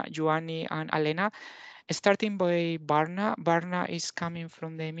Barna, Juhani, and Alena. Starting by Barna. Barna is coming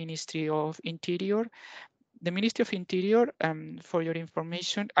from the Ministry of Interior. The Ministry of Interior, for your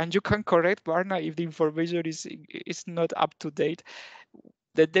information, and you can correct Barna if the information is not up to date.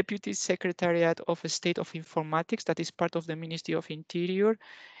 The Deputy Secretariat of State of Informatics, that is part of the Ministry of Interior,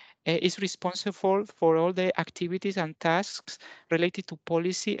 is responsible for all the activities and tasks related to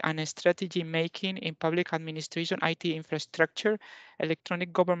policy and strategy making in public administration, IT infrastructure,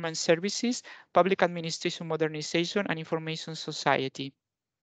 electronic government services, public administration modernization, and information society.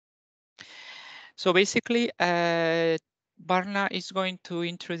 So basically, Barna is going to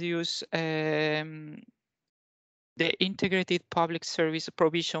introduce the integrated public service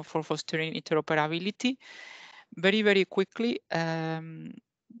provision for fostering interoperability. Very, very quickly,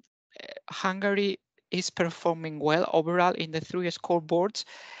 Hungary is performing well overall in the 3 scoreboards,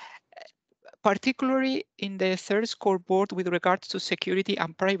 particularly in the 3rd scoreboard with regards to security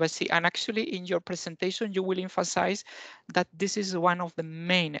and privacy. And actually in your presentation, you will emphasize that this is one of the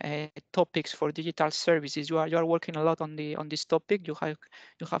main topics for digital services. You are working a lot on this topic. You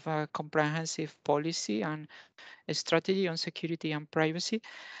have a comprehensive policy and a strategy on security and privacy.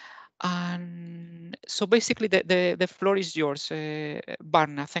 And so basically the floor is yours,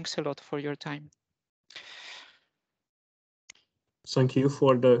 Barna. Thanks a lot for your time. Thank you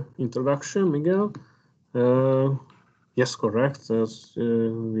for the introduction, Miguel. Yes, correct. As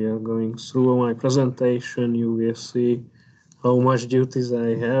we are going through my presentation, you will see how much duties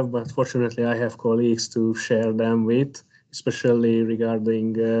I have, but fortunately I have colleagues to share them with, especially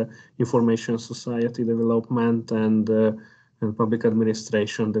regarding information society development and public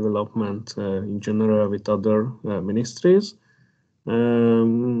administration development in general with other ministries.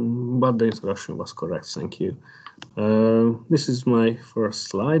 But the introduction was correct, thank you. This is my first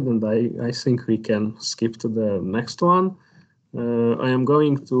slide, and I think we can skip to the next one. I am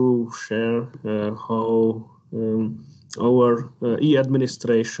going to share how our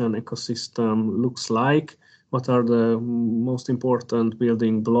e-administration ecosystem looks like, what are the most important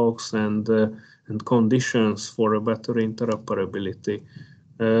building blocks and conditions for a better interoperability.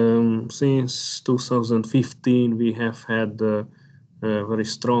 Since 2015, we have had a very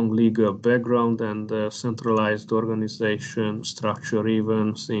strong legal background and centralized organization structure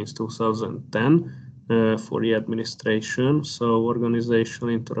even since 2010 for e-administration. So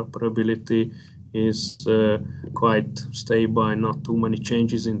organizational interoperability is quite stable, not too many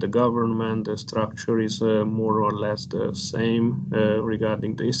changes in the government. The structure is more or less the same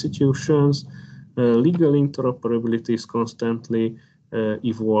regarding the institutions. Legal interoperability is constantly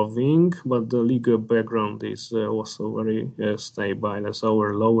evolving, but the legal background is also very stable, as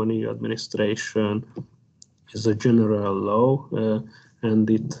our law and e-administration is a general law, and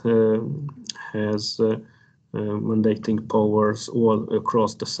it has mandating powers all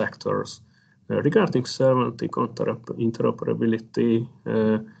across the sectors. Regarding semantic interoperability,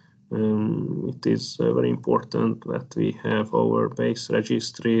 it is very important that we have our base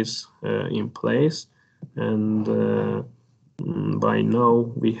registries in place, and by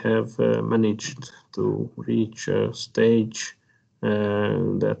now we have managed to reach a stage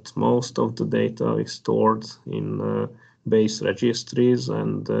that most of the data is stored in base registries,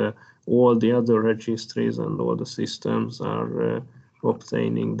 and all the other registries and all the systems are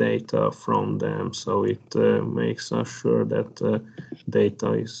obtaining data from them. So it makes us sure that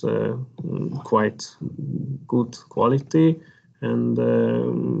data is quite good quality, and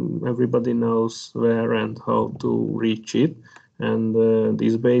everybody knows where and how to reach it. And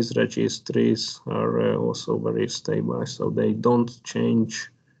these base registries are also very stable, so they don't change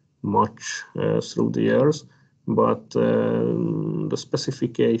much through the years, but the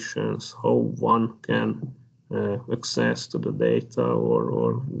specifications, how one can access to the data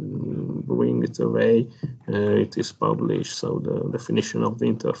or bring it away, it is published, so the definition of the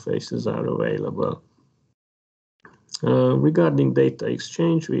interfaces are available. Regarding data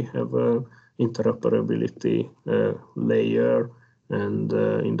exchange, we have a interoperability layer, and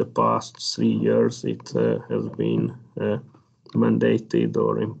in the past 3 years it has been mandated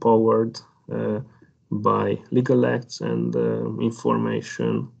or empowered by legal acts and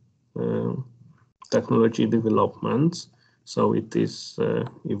information technology developments, so it is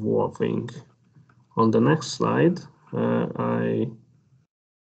evolving. On the next slide, I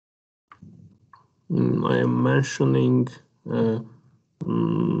am mentioning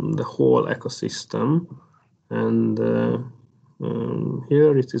the whole ecosystem, and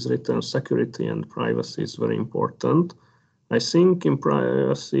here it is written security and privacy is very important. I think in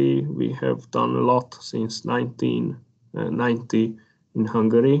privacy we have done a lot since 1990 in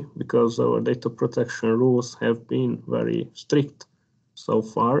Hungary, because our data protection rules have been very strict so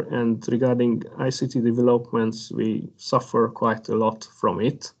far, and regarding ICT developments we suffer quite a lot from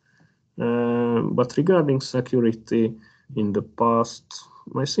it. But regarding security, in the past,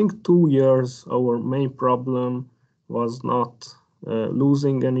 I think 2 years, our main problem was not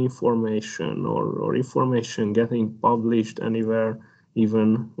losing any information or information getting published anywhere,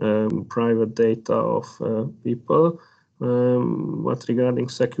 even private data of people. But regarding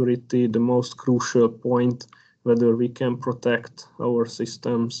security, the most crucial point, whether we can protect our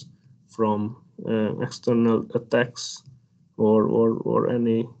systems from external attacks or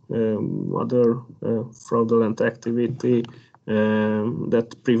any other fraudulent activity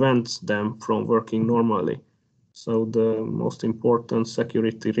that prevents them from working normally. So the most important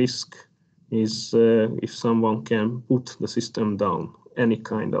security risk is if someone can put the system down, any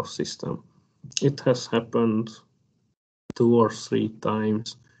kind of system. It has happened 2 or 3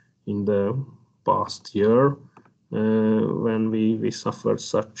 times in the past year when we suffered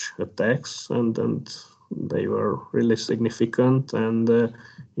such attacks, and they were really significant, and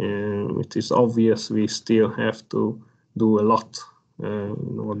it is obvious we still have to do a lot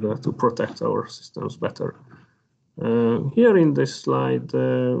in order to protect our systems better. Here in this slide,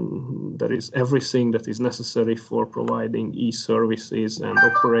 there is everything that is necessary for providing e-services and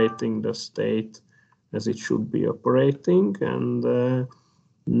operating the state as it should be operating, and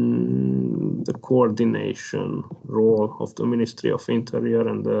the coordination role of the Ministry of Interior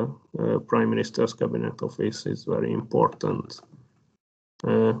and the Prime Minister's Cabinet Office is very important.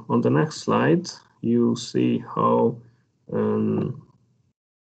 On the next slide, you see how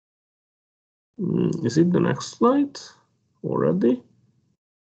is it the next slide already?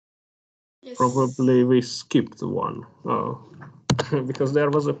 Yes. Probably we skipped one. Because there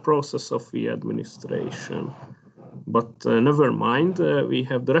was a process of e-administration. But never mind, we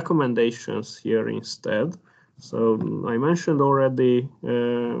have the recommendations here instead. So I mentioned already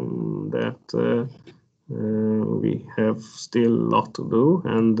that we have still a lot to do,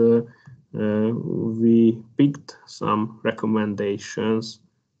 and we picked some recommendations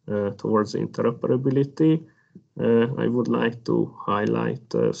towards interoperability. I would like to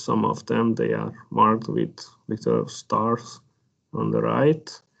highlight some of them. They are marked with little stars on the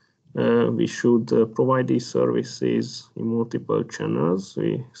right. We should provide these services in multiple channels.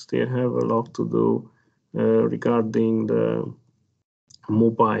 We still have a lot to do regarding the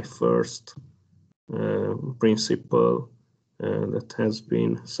mobile first principle that has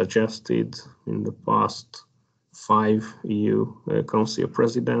been suggested in the past 5 EU Council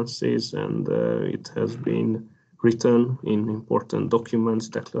presidencies, and it has been written in important documents,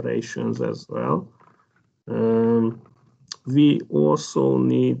 declarations as well. We also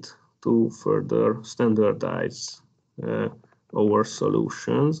need to further standardize our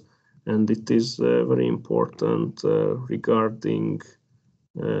solutions, and it is very important regarding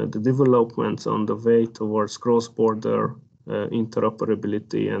the developments on the way towards cross-border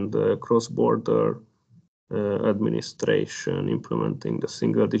interoperability and cross-border administration, implementing the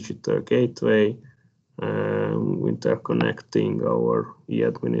single digital gateway, interconnecting our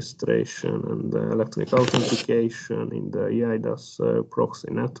e-administration and electronic authentication in the eIDAS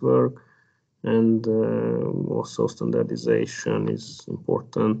proxy network, and also standardization is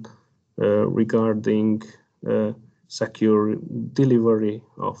important regarding secure delivery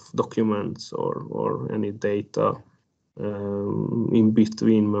of documents or any data in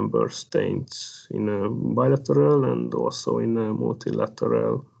between member states in a bilateral and also in a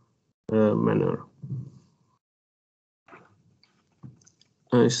multilateral manner.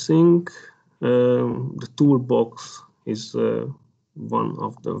 I think the toolbox is one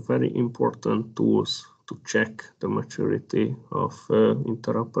of the very important tools to check the maturity of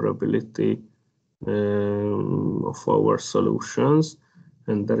interoperability of our solutions,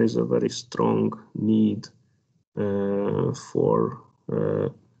 and there is a very strong need for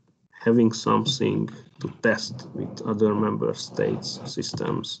having something to test with other member states'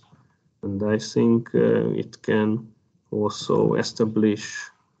 systems. And I think it can also establish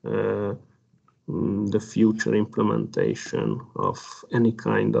the future implementation of any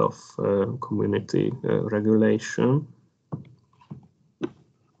kind of community regulation.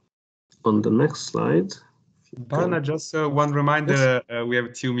 On the next slide. Barna, just one reminder, yes. We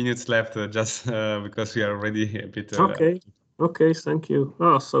have 2 minutes left, just because we are already a bit... Okay, thank you.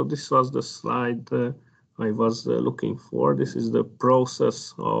 So this was the slide I was looking for. This is the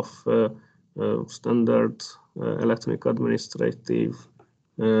process of standard electronic administrative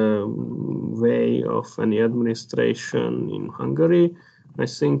way of any administration in Hungary. I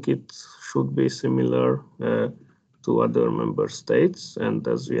think it should be similar to other member states, and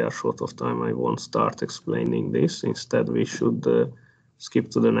as we are short of time, I won't start explaining this. Instead, we should skip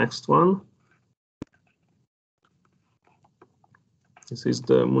to the next one. This is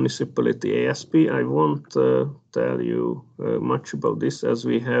the municipality ASP. I won't tell you much about this, as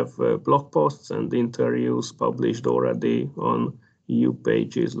we have blog posts and interviews published already on EU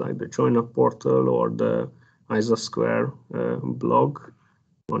pages like the Join Up portal or the ISA Square blog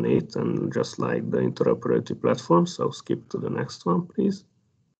on it, and just like the interoperability platform. So skip to the next one, please.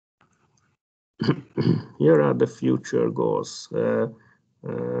 Here are the future goals.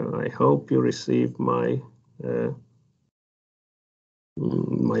 I hope you received my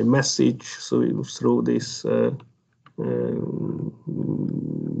my message through this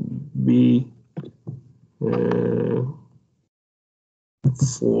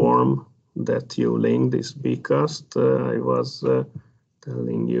form that you linked, this Bcast. I was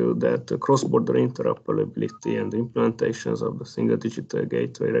telling you that cross-border interoperability and implementations of the single digital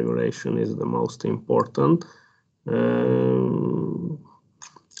gateway regulation is the most important.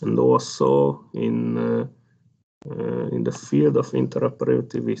 And also in the field of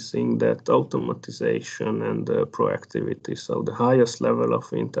interoperability, we think that automatization and proactivity, so the highest level of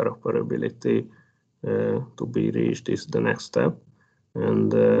interoperability to be reached, is the next step.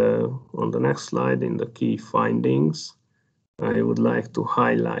 And on the next slide, in the key findings, I would like to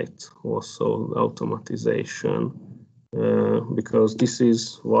highlight also automatization, because this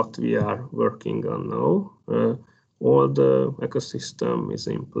is what we are working on now. All the ecosystem is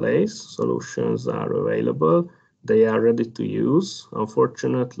in place, solutions are available, they are ready to use,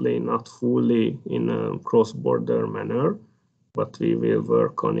 unfortunately not fully in a cross-border manner, but we will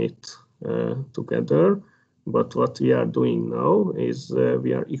work on it together. But what we are doing now is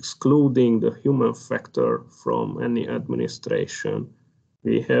we are excluding the human factor from any administration.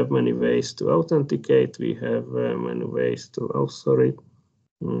 We have many ways to authenticate, we have many ways to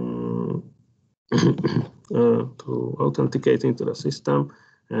to authenticate into the system,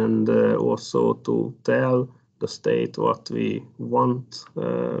 and also to tell the state what we want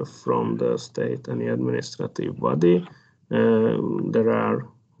from the state, any administrative body. There are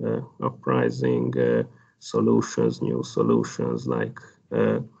uprising solutions, new solutions like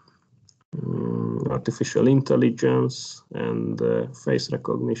artificial intelligence and face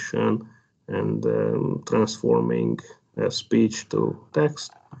recognition and transforming speech to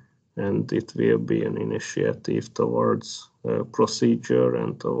text. And it will be an initiative towards procedure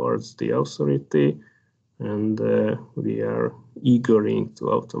and towards the authority. And we are eager to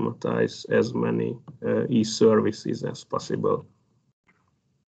automatize as many e-services as possible.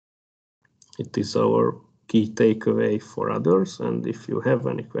 It is our key takeaway for others, and if you have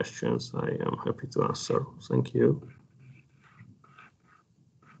any questions, I am happy to answer. Thank you.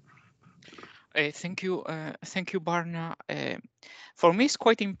 Thank you, Barna. For me, it's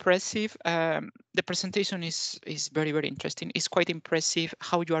quite impressive. The presentation is very, very interesting. It's quite impressive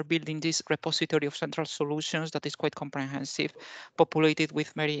how you are building this repository of central solutions that is quite comprehensive, populated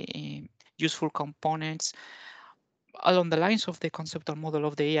with very useful components along the lines of the conceptual model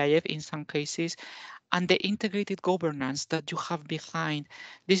of the EIF in some cases, and the integrated governance that you have behind.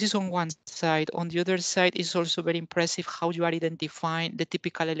 This is on one side. On the other side, is also very impressive how you are identifying the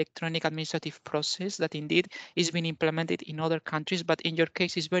typical electronic administrative process that indeed is being implemented in other countries, but in your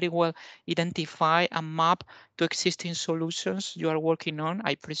case is very well identified and mapped to existing solutions you are working on,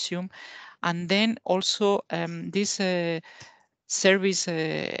 I presume. And then also this service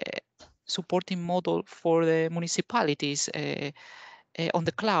supporting model for the municipalities on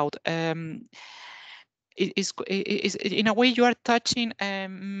the cloud. Is in a way you are touching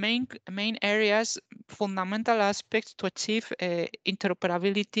main areas, fundamental aspects to achieve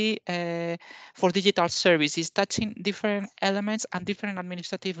interoperability for digital services, touching different elements and different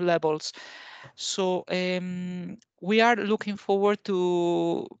administrative levels. So we are looking forward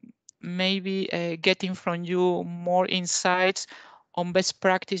to maybe getting from you more insights on best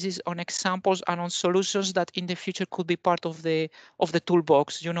practices, on examples, and on solutions that in the future could be part of the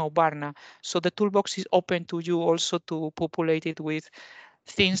toolbox, you know, Barna. So the toolbox is open to you also to populate it with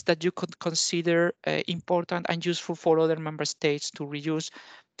things that you could consider important and useful for other member states to reuse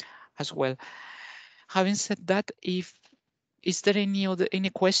as well. Having said that, is there any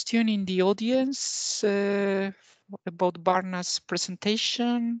question in the audience about Barna's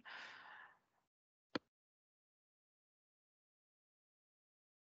presentation?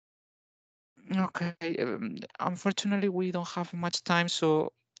 Okay, unfortunately, we don't have much time,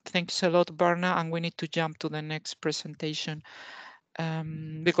 so thanks a lot, Barna, and we need to jump to the next presentation.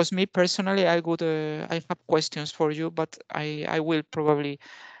 Because me personally, I have questions for you, but I will probably,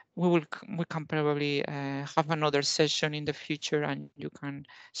 we can probably have another session in the future, and you can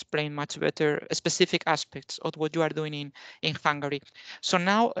explain much better specific aspects of what you are doing in Hungary. So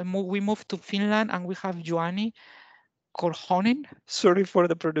now we move to Finland, and we have Juhani Korhonen, sorry for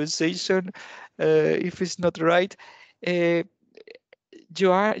the pronunciation if it's not right.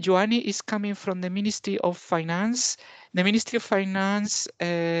 Juhani is coming from the Ministry of Finance. The Ministry of Finance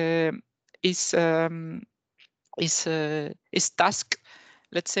is tasked,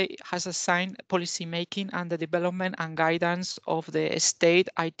 let's say, has assigned policy making and the development and guidance of the state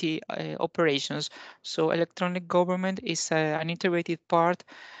IT operations. So electronic government is an integrated part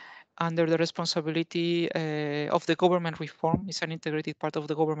under the responsibility of the government reform. It's an integrated part of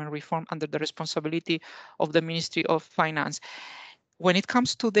the government reform under the responsibility of the Ministry of Finance. When it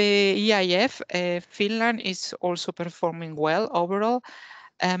comes to the EIF, Finland is also performing well overall.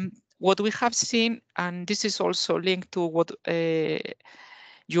 What we have seen, and this is also linked to what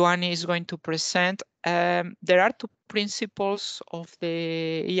Juhani is going to present, there are two principles of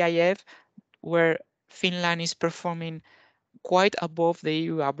the EIF where Finland is performing quite above the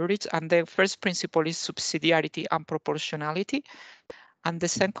EU average. And the first principle is subsidiarity and proportionality. And the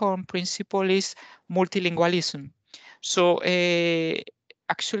second principle is multilingualism. So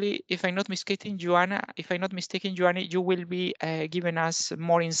actually, if I'm not mistaken, Juhani, you will be giving us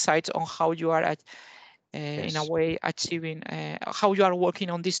more insights on how you are in a way achieving how you are working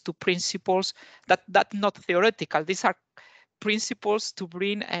on these two principles that not theoretical. These are principles to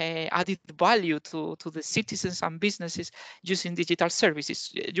bring added value to the citizens and businesses using digital services.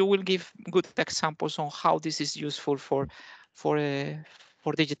 You will give good examples on how this is useful for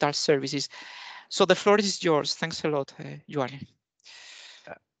digital services. So the floor is yours. Thanks a lot, Juhani.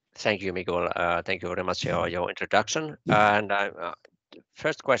 Thank you, Miguel. Thank you very much for your introduction. And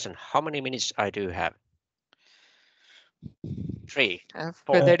first question, how many minutes I do have? 3.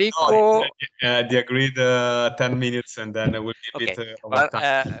 Federico. The agreed 10 minutes, and then I will give it over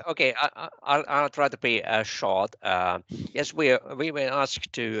time. Okay, I'll try to be short. Yes, we were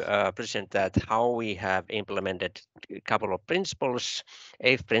asked to present that how we have implemented a couple of principles,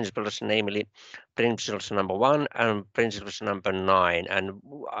 8 principles, namely principles number 1 and principles number 9. And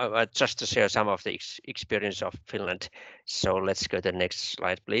just to share some of the experience of Finland. So let's go to the next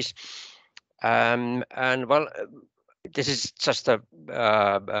slide, please. And well, this is just a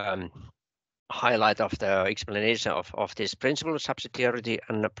highlight of the explanation of this principle, subsidiarity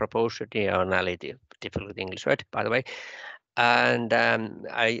and proportionality, difficult English word, by the way. And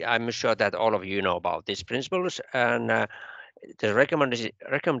I'm sure that all of you know about these principles. And the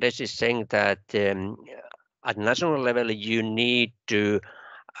recommendation is saying that at national level, you need to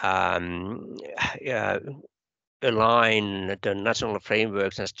align the national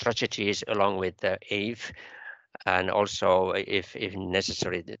frameworks and strategies along with the EIF, and also, if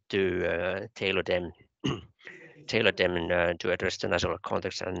necessary, to tailor them to address the national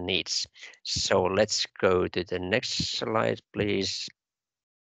context and needs. So let's go to the next slide, please.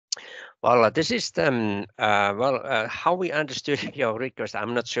 Well, this is the how we understood your request.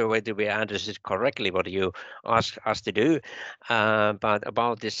 I'm not sure whether we understood correctly what you asked us to do, but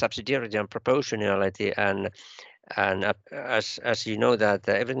about this subsidiarity and proportionality, and as you know, that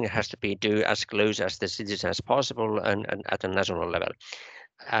everything has to be do as close as the citizen as possible and at the national level.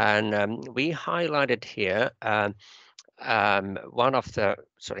 And we highlighted here some of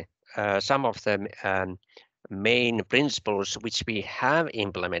the main principles which we have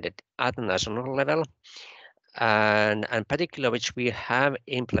implemented at the national level, and particularly which we have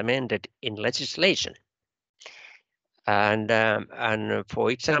implemented in legislation. And for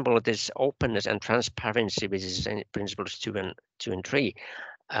example, this openness and transparency, which is in principles 2 and 3,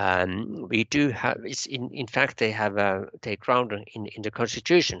 we do have. It's in fact they have they ground in the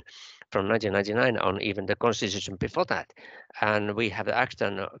Constitution from 1999 on, even the Constitution before that, and we have the Act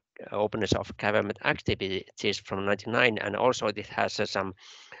on Openness of Government Activities from 1999, and also it has some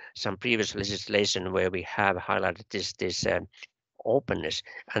previous legislation where we have highlighted this openness,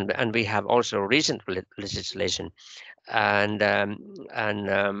 and we have also recent legislation. And the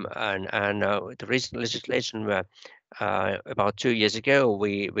recent legislation were about 2 years ago.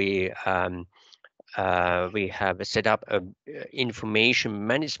 We have set up a information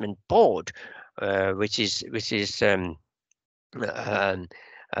management board, which is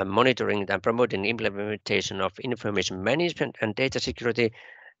monitoring and promoting implementation of information management and data security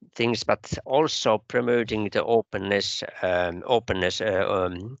things, but also promoting the openness of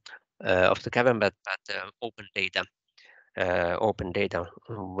the government, but open data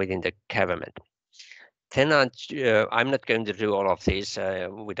within the government. Then I'm not going to do all of these.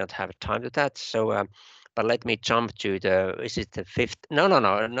 We don't have time to that. So, but let me jump to the. Is it the 5th? No,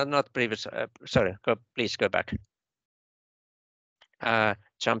 not previous. Sorry, please go back.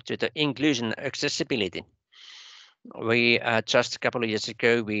 Jump to the inclusion accessibility. We just a couple of years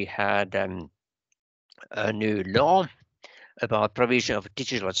ago we had a new law about provision of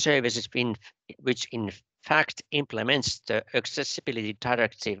digital services, which in fact implements the Accessibility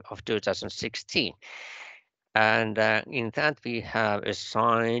Directive of 2016. And in that we have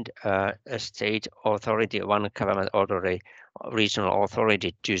assigned a state authority, one government authority, regional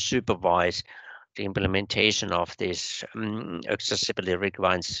authority, to supervise the implementation of these accessibility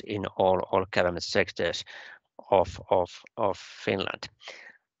requirements in all government sectors of Finland.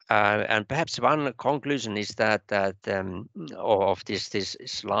 And perhaps one conclusion is that of this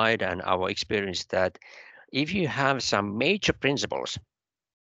slide and our experience, that if you have some major principles,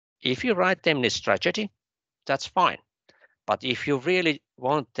 if you write them in a strategy, that's fine. But if you really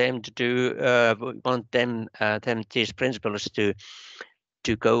want them to do, these principles to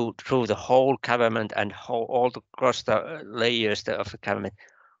go through the whole government and all across the layers of the government,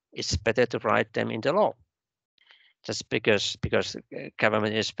 it's better to write them in the law. Just because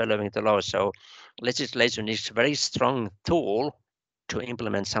government is following the law. So legislation is a very strong tool to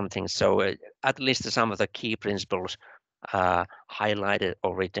implement something. So at least some of the key principles highlighted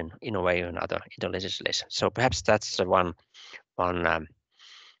or written in a way or another in the legislation. So perhaps that's one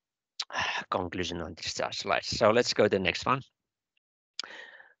conclusion on this slide. So let's go to the next one.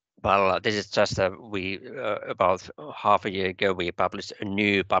 Well, this is just about half a year ago, we published a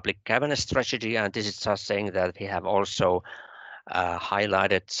new public governance strategy, and this is just saying that we have also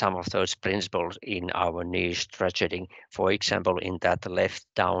highlighted some of those principles in our new strategy. For example, in that left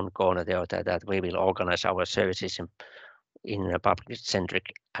down corner there, that we will organize our services in a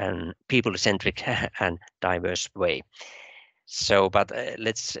public-centric and people-centric and diverse way. So, but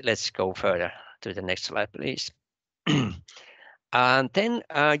let's go further to the next slide, please. And then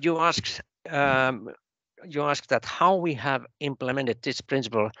you asked that how we have implemented this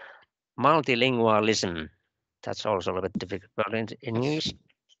principle, multilingualism. That's also a little bit difficult in English,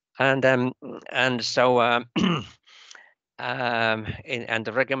 and so and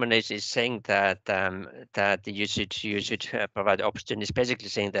the recommendation is saying that that you should provide opportunities. Basically,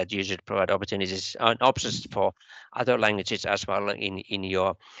 saying that you should provide opportunities and options for other languages as well in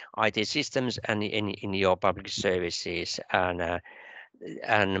your IT systems and in your public services, and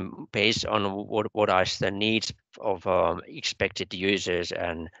based on what are the needs of expected users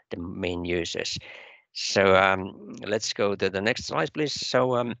and the main users. So let's go to the next slide, please.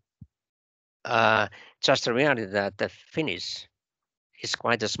 So just a reality that the Finnish is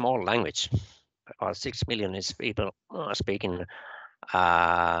quite a small language. About 6 million people speaking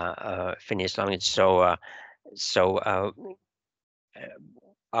Finnish language. So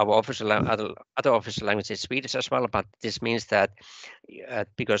our official other official language is Swedish as well, but this means that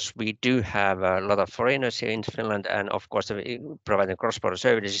because we do have a lot of foreigners here in Finland, and of course providing cross-border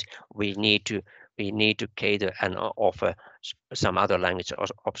services, we need to cater and offer some other language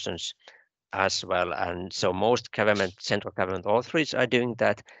options as well. And so most central government authorities are doing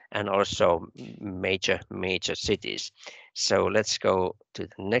that, and also major cities. So let's go to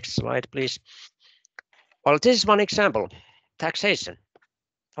the next slide, please. Well, this is one example: taxation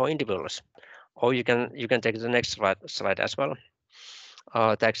for individuals, or you can take the next slide as well.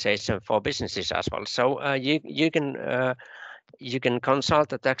 Taxation for businesses as well. So you can consult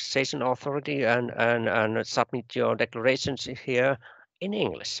the taxation authority and submit your declarations here in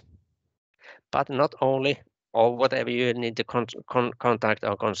English, but not only, or whatever you need to contact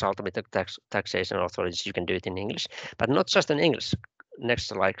or consult with the taxation authorities, you can do it in English, but not just in English. Next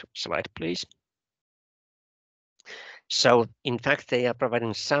slide, please. So in fact, they are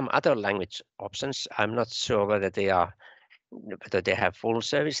providing some other language options. I'm not sure whether they have full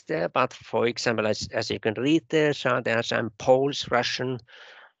service there, but for example, as you can read there are some Polish, Russian,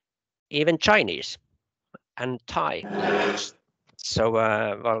 even Chinese and Thai language. So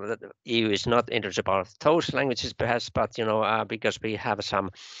well, the EU is not interested about those languages perhaps, but because we have some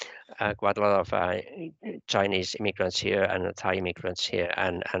quite a lot of Chinese immigrants here and Thai immigrants here,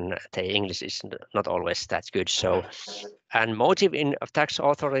 and the English is not always that good. So, and motive of tax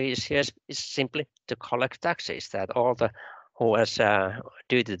authorities here is simply to collect taxes, that all the who has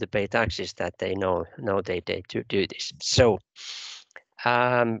duty to pay taxes, that they know they do this. So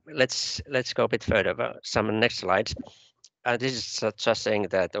let's go a bit further. Some next slides. This is just saying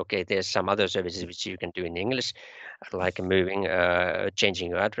that, okay, there's some other services which you can do in English, like moving,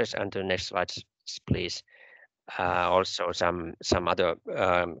 changing your address. And the next slide, please. Also some other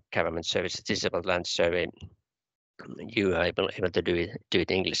government services, disabled land survey. You are able to do it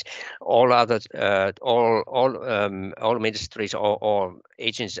in English. All other, all ministries or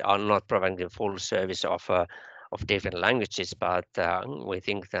agencies are not providing the full service of different languages, but we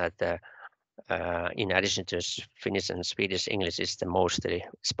think that. In addition to Finnish and Swedish, English is the mostly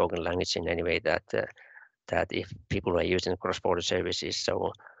spoken language in any way that if people are using cross-border services,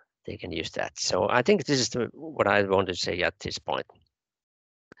 so they can use that. So I think this is what I want to say at this point.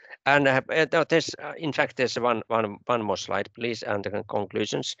 And there's in fact there's one more slide, please, and the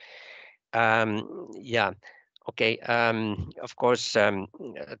conclusions. Yeah. Okay. Of course,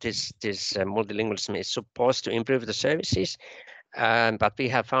 this multilingualism is supposed to improve the services. But we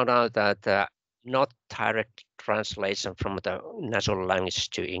have found out that not direct translation from the national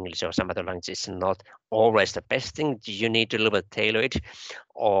language to English or some other language is not always the best thing. You need to a little bit tailor it,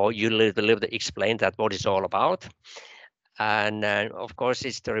 or you need to a little bit explain that what it's all about. And of course,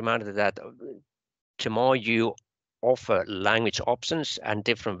 it's the reminder that the more you offer language options and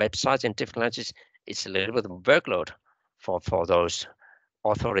different websites in different languages, it's a little bit of workload for those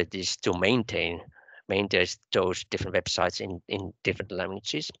authorities to maintain those different websites in different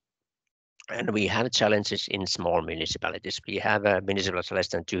languages. And we have challenges in small municipalities. We have municipalities less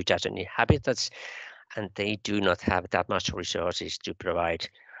than 2,000 inhabitants, and they do not have that much resources to provide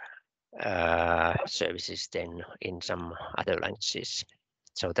services then in some other languages.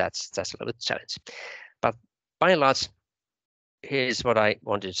 So that's a little bit challenge. But by and large, here's what I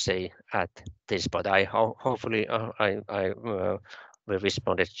wanted to say at this, but I hopefully I will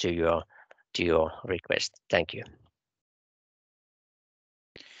respond to your request. Thank you.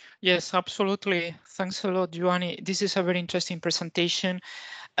 Yes, absolutely. Thanks a lot, Juhani. This is a very interesting presentation.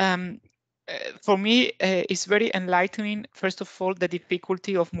 For me, it's very enlightening, first of all, the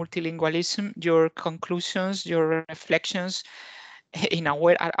difficulty of multilingualism. Your conclusions, your reflections, in a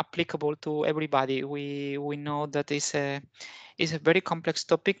way, are applicable to everybody. We know that it's a very complex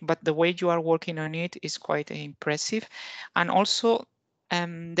topic, but the way you are working on it is quite impressive. And also,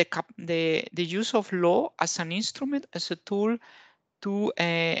 the use of law as an instrument, as a tool to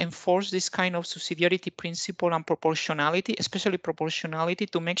enforce this kind of subsidiarity principle and proportionality, especially proportionality,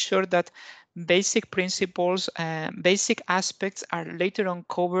 to make sure that basic principles, basic aspects are later on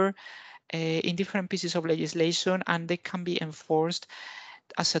covered in different pieces of legislation, and they can be enforced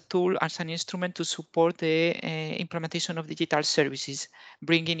as a tool, as an instrument to support the implementation of digital services,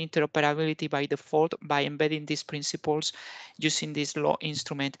 bringing interoperability by default by embedding these principles using this law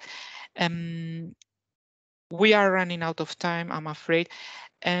instrument. We are running out of time, I'm afraid.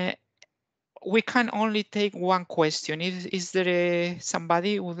 We can only take one question. Is there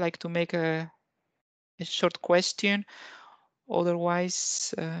somebody who would like to make a short question?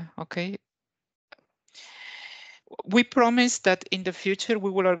 Otherwise, okay. We promise that in the future we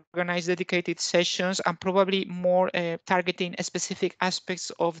will organize dedicated sessions and probably more targeting specific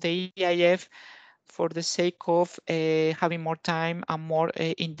aspects of the EIF for the sake of having more time and more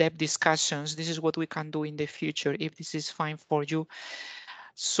in-depth discussions. This is what we can do in the future, if this is fine for you.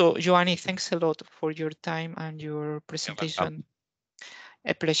 So, Juhani, thanks a lot for your time and your presentation.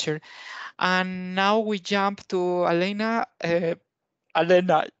 A pleasure. And now we jump to Alena.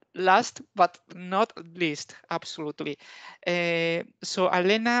 Alena, last but not least, absolutely. So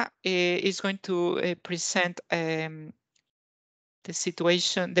Alena is going to present the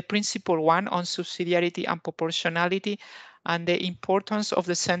situation, the principle 1 on subsidiarity and proportionality, and the importance of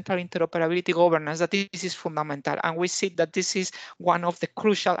the central interoperability governance, that this is fundamental. And we see that this is one of the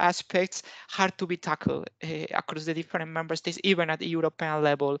crucial aspects hard to be tackled across the different member states, even at the European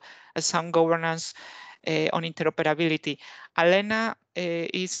level, some governance on interoperability. Alena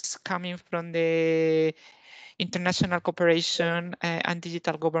is coming from the International Cooperation and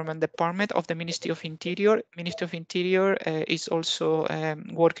Digital Government Department of the Ministry of Interior. Ministry of Interior is also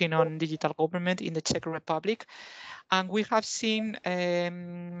working on digital government in the Czech Republic. And we have seen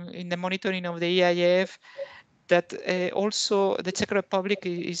in the monitoring of the EIF that also the Czech Republic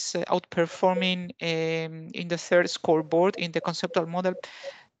is outperforming in the third scoreboard in the conceptual model,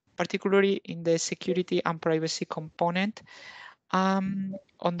 particularly in the security and privacy component.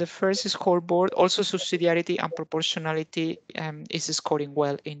 On the first scoreboard, also subsidiarity and proportionality is scoring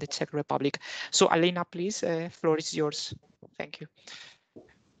well in the Czech Republic. So Alena, please, floor is yours. Thank you.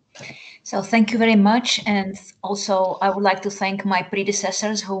 So thank you very much. And also I would like to thank my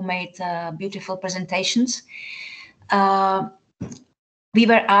predecessors who made beautiful presentations. We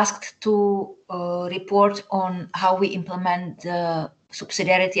were asked to report on how we implement the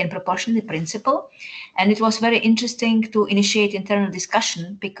subsidiarity and proportionality principle. And it was very interesting to initiate internal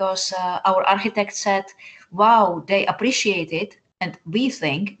discussion because our architect said, wow, they appreciate it. And we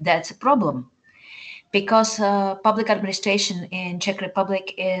think that's a problem because public administration in Czech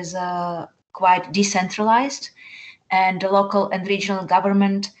Republic is quite decentralized, and the local and regional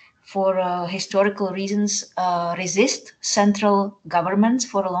government for historical reasons resist central governments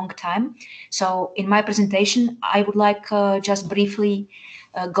for a long time. So in my presentation, I would like just briefly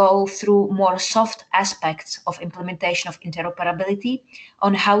go through more soft aspects of implementation of interoperability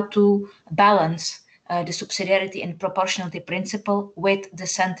on how to balance the subsidiarity and proportionality principle with the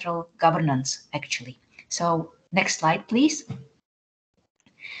central governance, actually. So next slide, please.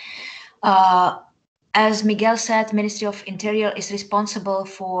 As Miguel said, Ministry of Interior is responsible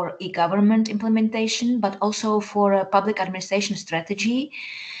for e-government implementation, but also for a public administration strategy.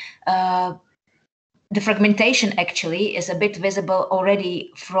 The fragmentation actually is a bit visible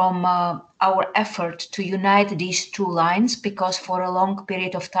already from our effort to unite these two lines, because for a long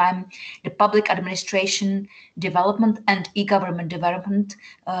period of time, the public administration development and e-government development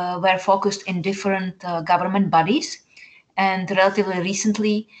were focused in different government bodies. And relatively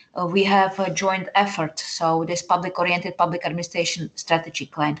recently, we have a joint effort. So this public-oriented public administration strategy,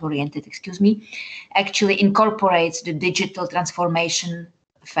 client-oriented, excuse me, actually incorporates the digital transformation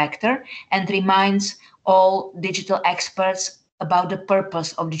factor and reminds all digital experts about the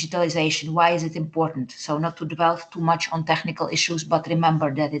purpose of digitalization. Why is it important? So not to dwell too much on technical issues, but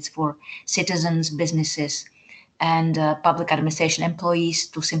remember that it's for citizens, businesses, and public administration employees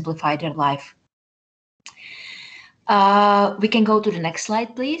to simplify their life. We can go to the next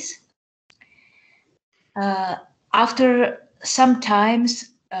slide, please. After some times,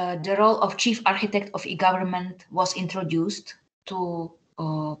 the role of Chief Architect of eGovernment was introduced to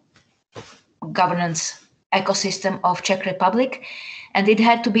governance ecosystem of Czech Republic, and it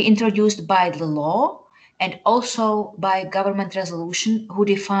had to be introduced by the law and also by government resolution who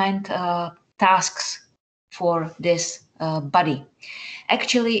defined tasks for this body.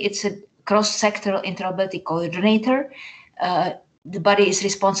 Actually, it's a cross-sectoral interoperability coordinator. The body is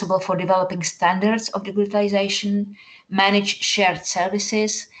responsible for developing standards of digitalization, manage shared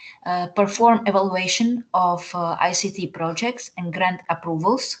services, perform evaluation of ICT projects and grant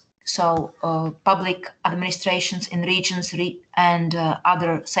approvals. So public administrations in regions and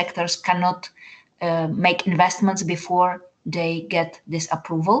other sectors cannot make investments before they get this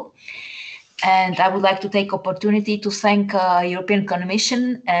approval. And I would like to take opportunity to thank European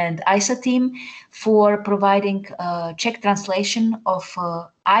Commission and ISA team for providing Czech translation of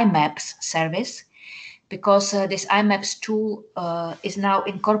IMAPS service, because this IMAPS tool is now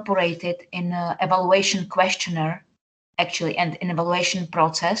incorporated in evaluation questionnaire, actually, and in evaluation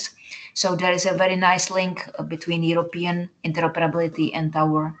process. So there is a very nice link between European interoperability and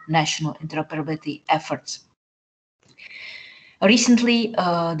our national interoperability efforts. Recently,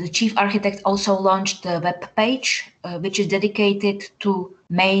 the Chief Architect also launched a web page, which is dedicated to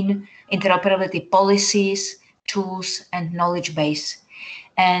main interoperability policies, tools, and knowledge base.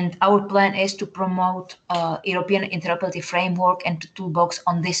 And our plan is to promote European Interoperability Framework and the Toolbox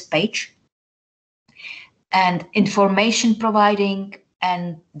on this page. And information providing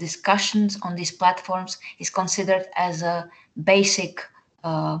and discussions on these platforms is considered as a basic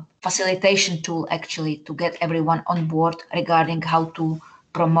facilitation tool, actually, to get everyone on board regarding how to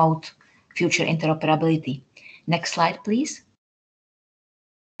promote future interoperability. Next slide, please.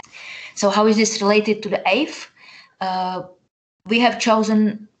 So how is this related to the EIF? We have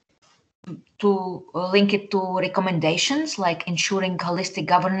chosen to link it to recommendations like ensuring holistic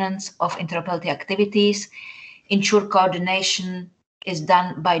governance of interoperability activities, ensure coordination is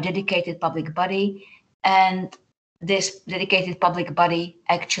done by dedicated public body, and this dedicated public body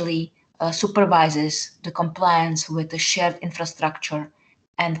actually supervises the compliance with the shared infrastructure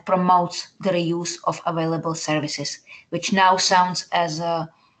and promotes the reuse of available services, which now sounds as a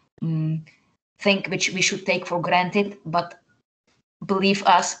thing which we should take for granted, but believe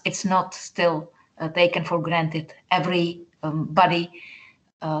us, it's not still taken for granted. Every body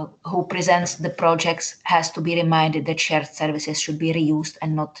who presents the projects has to be reminded that shared services should be reused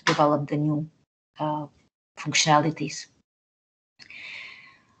and not develop the new functionalities.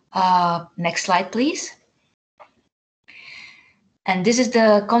 Next slide, please. And this is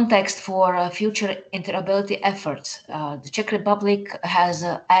the context for future interoperability efforts. The Czech Republic has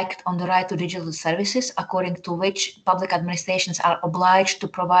an Act on the Right to Digital Services, according to which public administrations are obliged to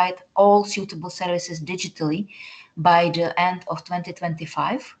provide all suitable services digitally by the end of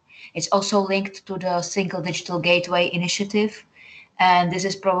 2025. It's also linked to the Single Digital Gateway initiative, and this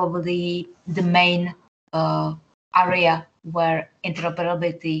is probably the main area where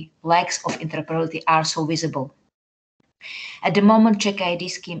interoperability, lacks of interoperability are so visible. At the moment, Czech ID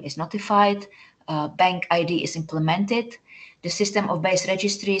scheme is notified, bank ID is implemented, the system of base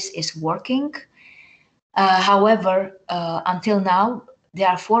registries is working. However, until now, there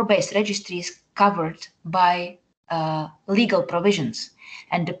are 4 base registries covered by legal provisions.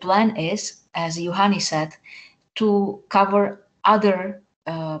 And the plan is, as Juhani said, to cover other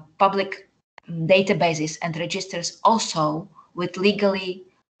public databases and registers also with legally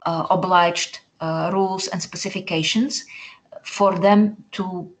obliged rules and specifications for them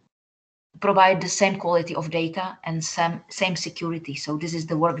to provide the same quality of data and same security. So this is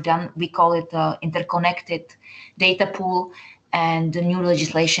the work done. We call it interconnected data pool, and the new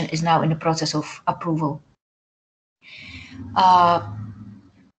legislation is now in the process of approval.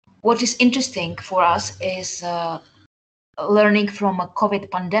 What is interesting for us is learning from a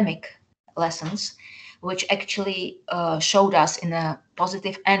COVID pandemic lessons, which actually showed us in a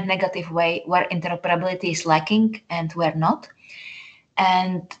positive and negative way where interoperability is lacking and where not.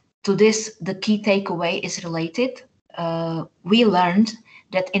 And to this, the key takeaway is related. We learned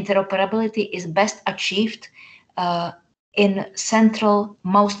that interoperability is best achieved in central,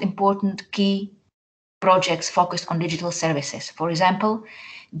 most important key projects focused on digital services. For example,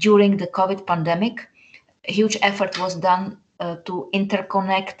 during the COVID pandemic, a huge effort was done to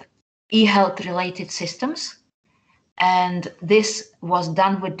interconnect e-health related systems. And this was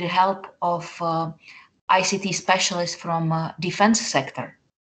done with the help of ICT specialists from defense sector.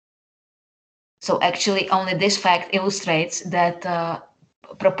 So actually only this fact illustrates that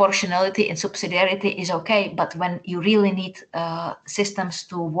proportionality and subsidiarity is okay, but when you really need systems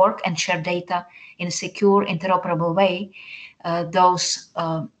to work and share data in a secure, interoperable way, those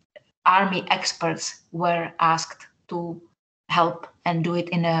army experts were asked to help and do it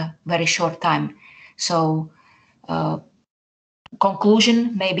in a very short time. So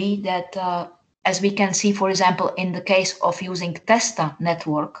conclusion may be that as we can see, for example, in the case of using TESTA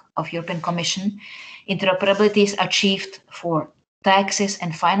network of European Commission, interoperability is achieved for taxes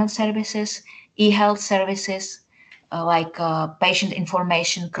and finance services, e-health services, like patient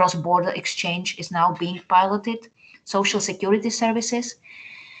information, cross-border exchange is now being piloted, social security services.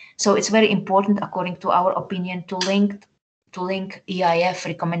 So it's very important, according to our opinion, to link EIF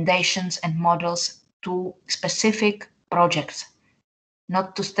recommendations and models to specific projects,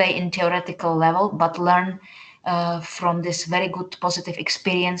 not to stay in theoretical level, but learn from this very good positive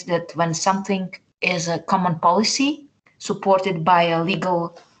experience that when something is a common policy supported by a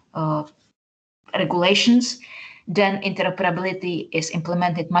legal regulations, then interoperability is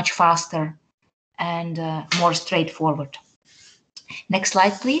implemented much faster and more straightforward. Next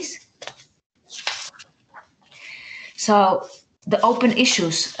slide, please. So the open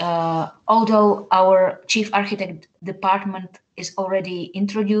issues, although our chief architect department is already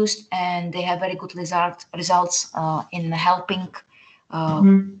introduced and they have very good results in helping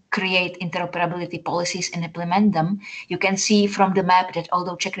create interoperability policies and implement them, you can see from the map that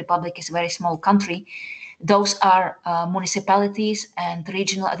although Czech Republic is a very small country, those are municipalities and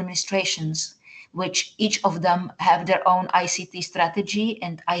regional administrations, which each of them have their own ICT strategy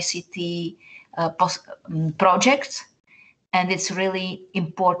and ICT projects. And it's really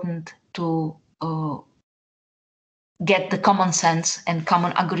important to get the common sense and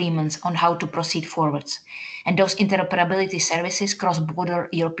common agreements on how to proceed forwards. And those interoperability services, cross-border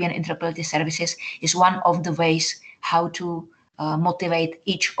European interoperability services, is one of the ways how to motivate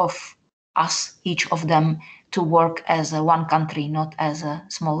each of us, each of them, to work as one country, not as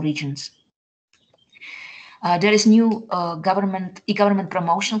small regions. There is new e-government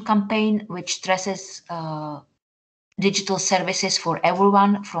promotional campaign, which stresses digital services for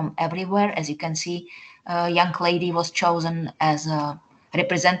everyone from everywhere. As you can see, a young lady was chosen as a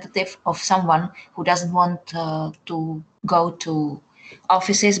representative of someone who doesn't want to go to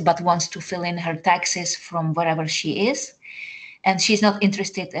offices but wants to fill in her taxes from wherever she is. And she's not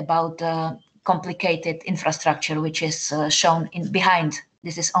interested about complicated infrastructure, which is shown behind.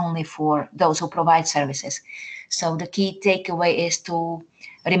 This is only for those who provide services. So the key takeaway is to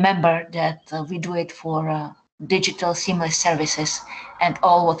remember that we do it for digital seamless services, and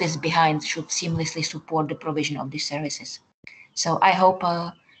all what is behind should seamlessly support the provision of these services. So I hope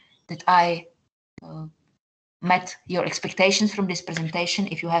that I met your expectations from this presentation.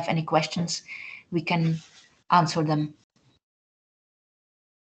 If you have any questions, we can answer them.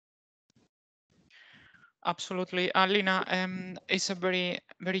 Absolutely, Alena. It's a very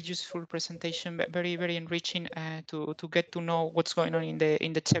useful presentation, very enriching to get to know what's going on in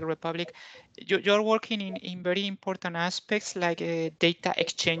the Czech Republic. You're working in very important aspects like data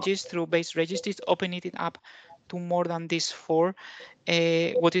exchanges through base registries, opening it up to more than these 4.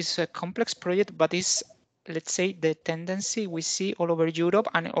 What is a complex project, but is, let's say, the tendency we see all over Europe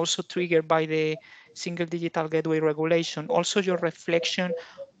and also triggered by the Single Digital Gateway regulation. Also, your reflection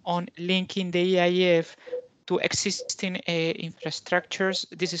on linking the EIF to existing infrastructures.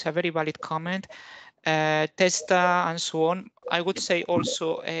 This is a very valid comment. TESTA and so on. I would say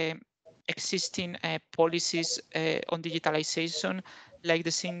also existing policies on digitalization, like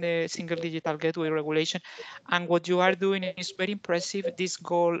the Single Digital Gateway regulation. And what you are doing is very impressive. This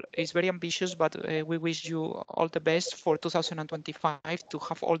goal is very ambitious, but we wish you all the best for 2025 to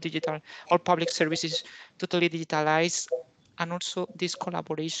have all public services totally digitalized. And also this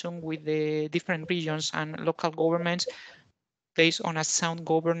collaboration with the different regions and local governments based on a sound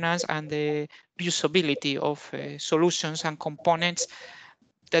governance and the usability of solutions and components,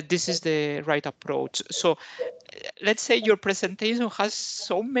 that this is the right approach. So let's say your presentation has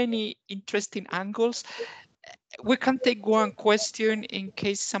so many interesting angles. We can take one question in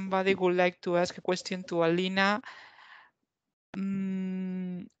case somebody would like to ask a question to Alena.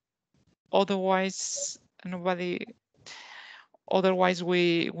 Otherwise, nobody. Otherwise,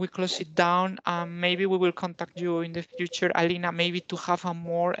 we close it down. Maybe we will contact you in the future, Alena, maybe to have a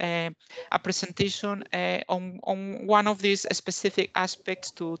more a presentation on one of these specific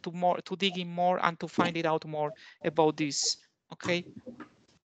aspects to dig in more and to find it out more about this. Okay.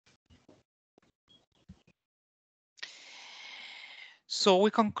 So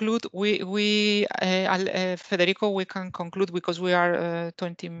we conclude. Federico, we can conclude because we are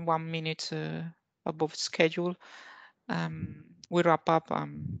 21 minutes above schedule. we wrap up,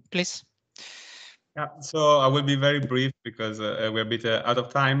 please. Yeah, so I will be very brief because we're a bit out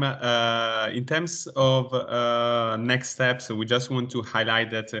of time. In terms of next steps, we just want to highlight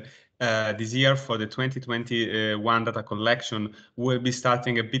that this year for the 2021 data collection, we'll be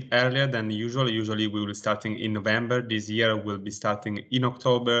starting a bit earlier than usual. Usually we will be starting in November. This year we'll be starting in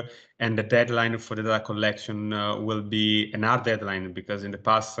October, and the deadline for the data collection will be an hard deadline, because in the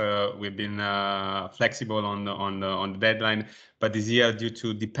past we've been flexible on the deadline. But this year, due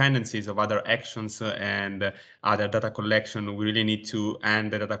to dependencies of other actions and other data collection, we really need to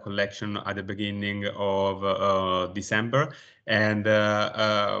end the data collection at the beginning of December. And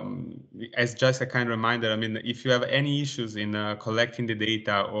as just a kind reminder, I mean, if you have any issues in collecting the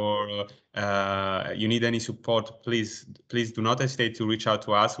data, or you need any support, please do not hesitate to reach out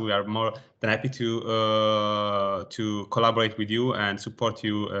to us. We are more than happy to collaborate with you and support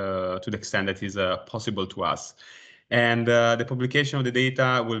you to the extent that is possible to us. And the publication of the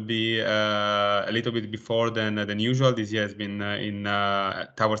data will be a little bit before than usual. This year has been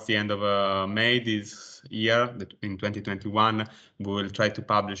towards the end of May this year. In 2021, we will try to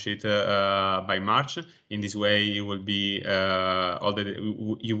publish it by March. In this way, you will be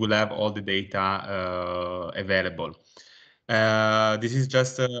you will have all the data available. This is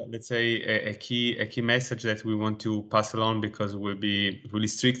just, let's say, a key message that we want to pass along, because we'll be really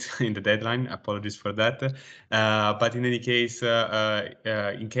strict in the deadline. Apologies for that. But in any case,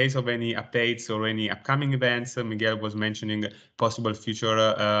 in case of any updates or any upcoming events, Miguel was mentioning possible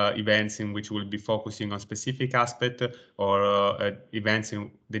future events in which we'll be focusing on specific aspect, or events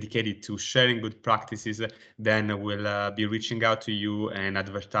dedicated to sharing good practices. Then we'll be reaching out to you and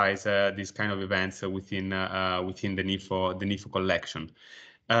advertise these kind of events within the NIFO collection.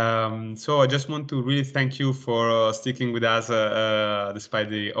 So I just want to really thank you for sticking with us despite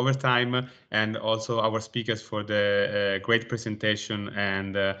the overtime, and also our speakers for the great presentation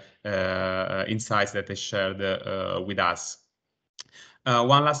and insights that they shared with us.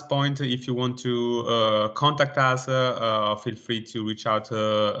 One last point: if you want to contact us, feel free to reach out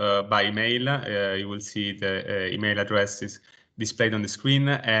by email. You will see the email addresses displayed on the screen,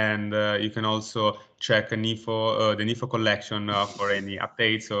 and you can also check the NIFO collection for any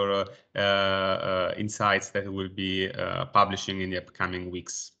updates or insights that we'll be publishing in the upcoming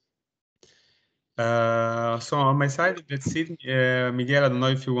weeks. So on my side, that's it. Miguel, I don't know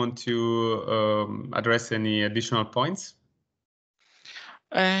if you want to address any additional points.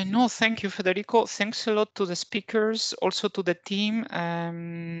 No, thank you, Federico. Thanks a lot to the speakers, also to the team.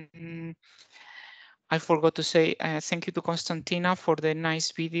 I forgot to say thank you to Constantina for the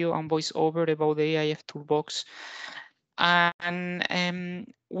nice video and voiceover about the EIF Toolbox. And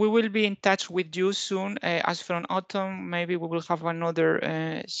we will be in touch with you soon. As from autumn, maybe we will have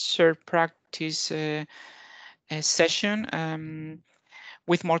another shared practice session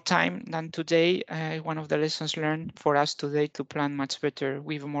with more time than today. One of the lessons learned for us today to plan much better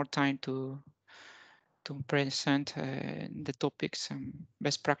with more time to present the topics and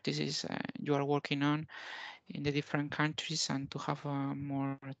best practices you are working on in the different countries, and to have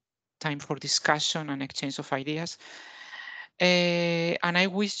more time for discussion and exchange of ideas. And I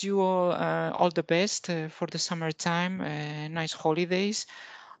wish you all the best for the summertime, nice holidays.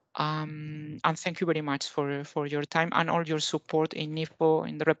 And thank you very much for your time and all your support in NIFO,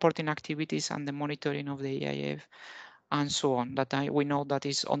 in the reporting activities and the monitoring of the EIF and so on. That we know that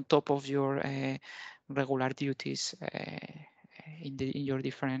is on top of your regular duties in your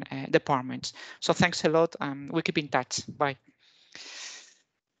different departments. So thanks a lot, and we keep in touch. Bye.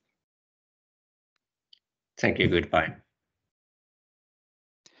 Thank you. Goodbye.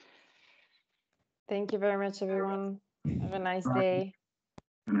 Thank you very much, everyone. Have a nice day.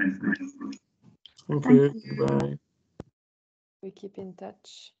 Thank you. Bye. We keep in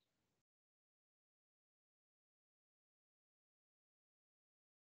touch.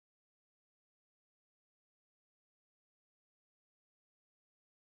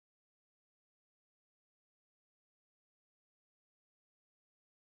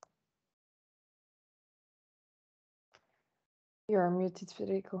 You are muted,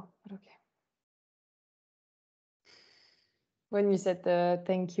 Federico, but okay. When you said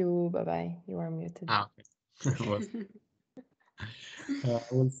thank you, bye-bye, you are muted. Ah, okay. I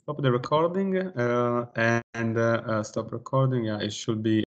will stop the recording and stop recording. Yeah, it should be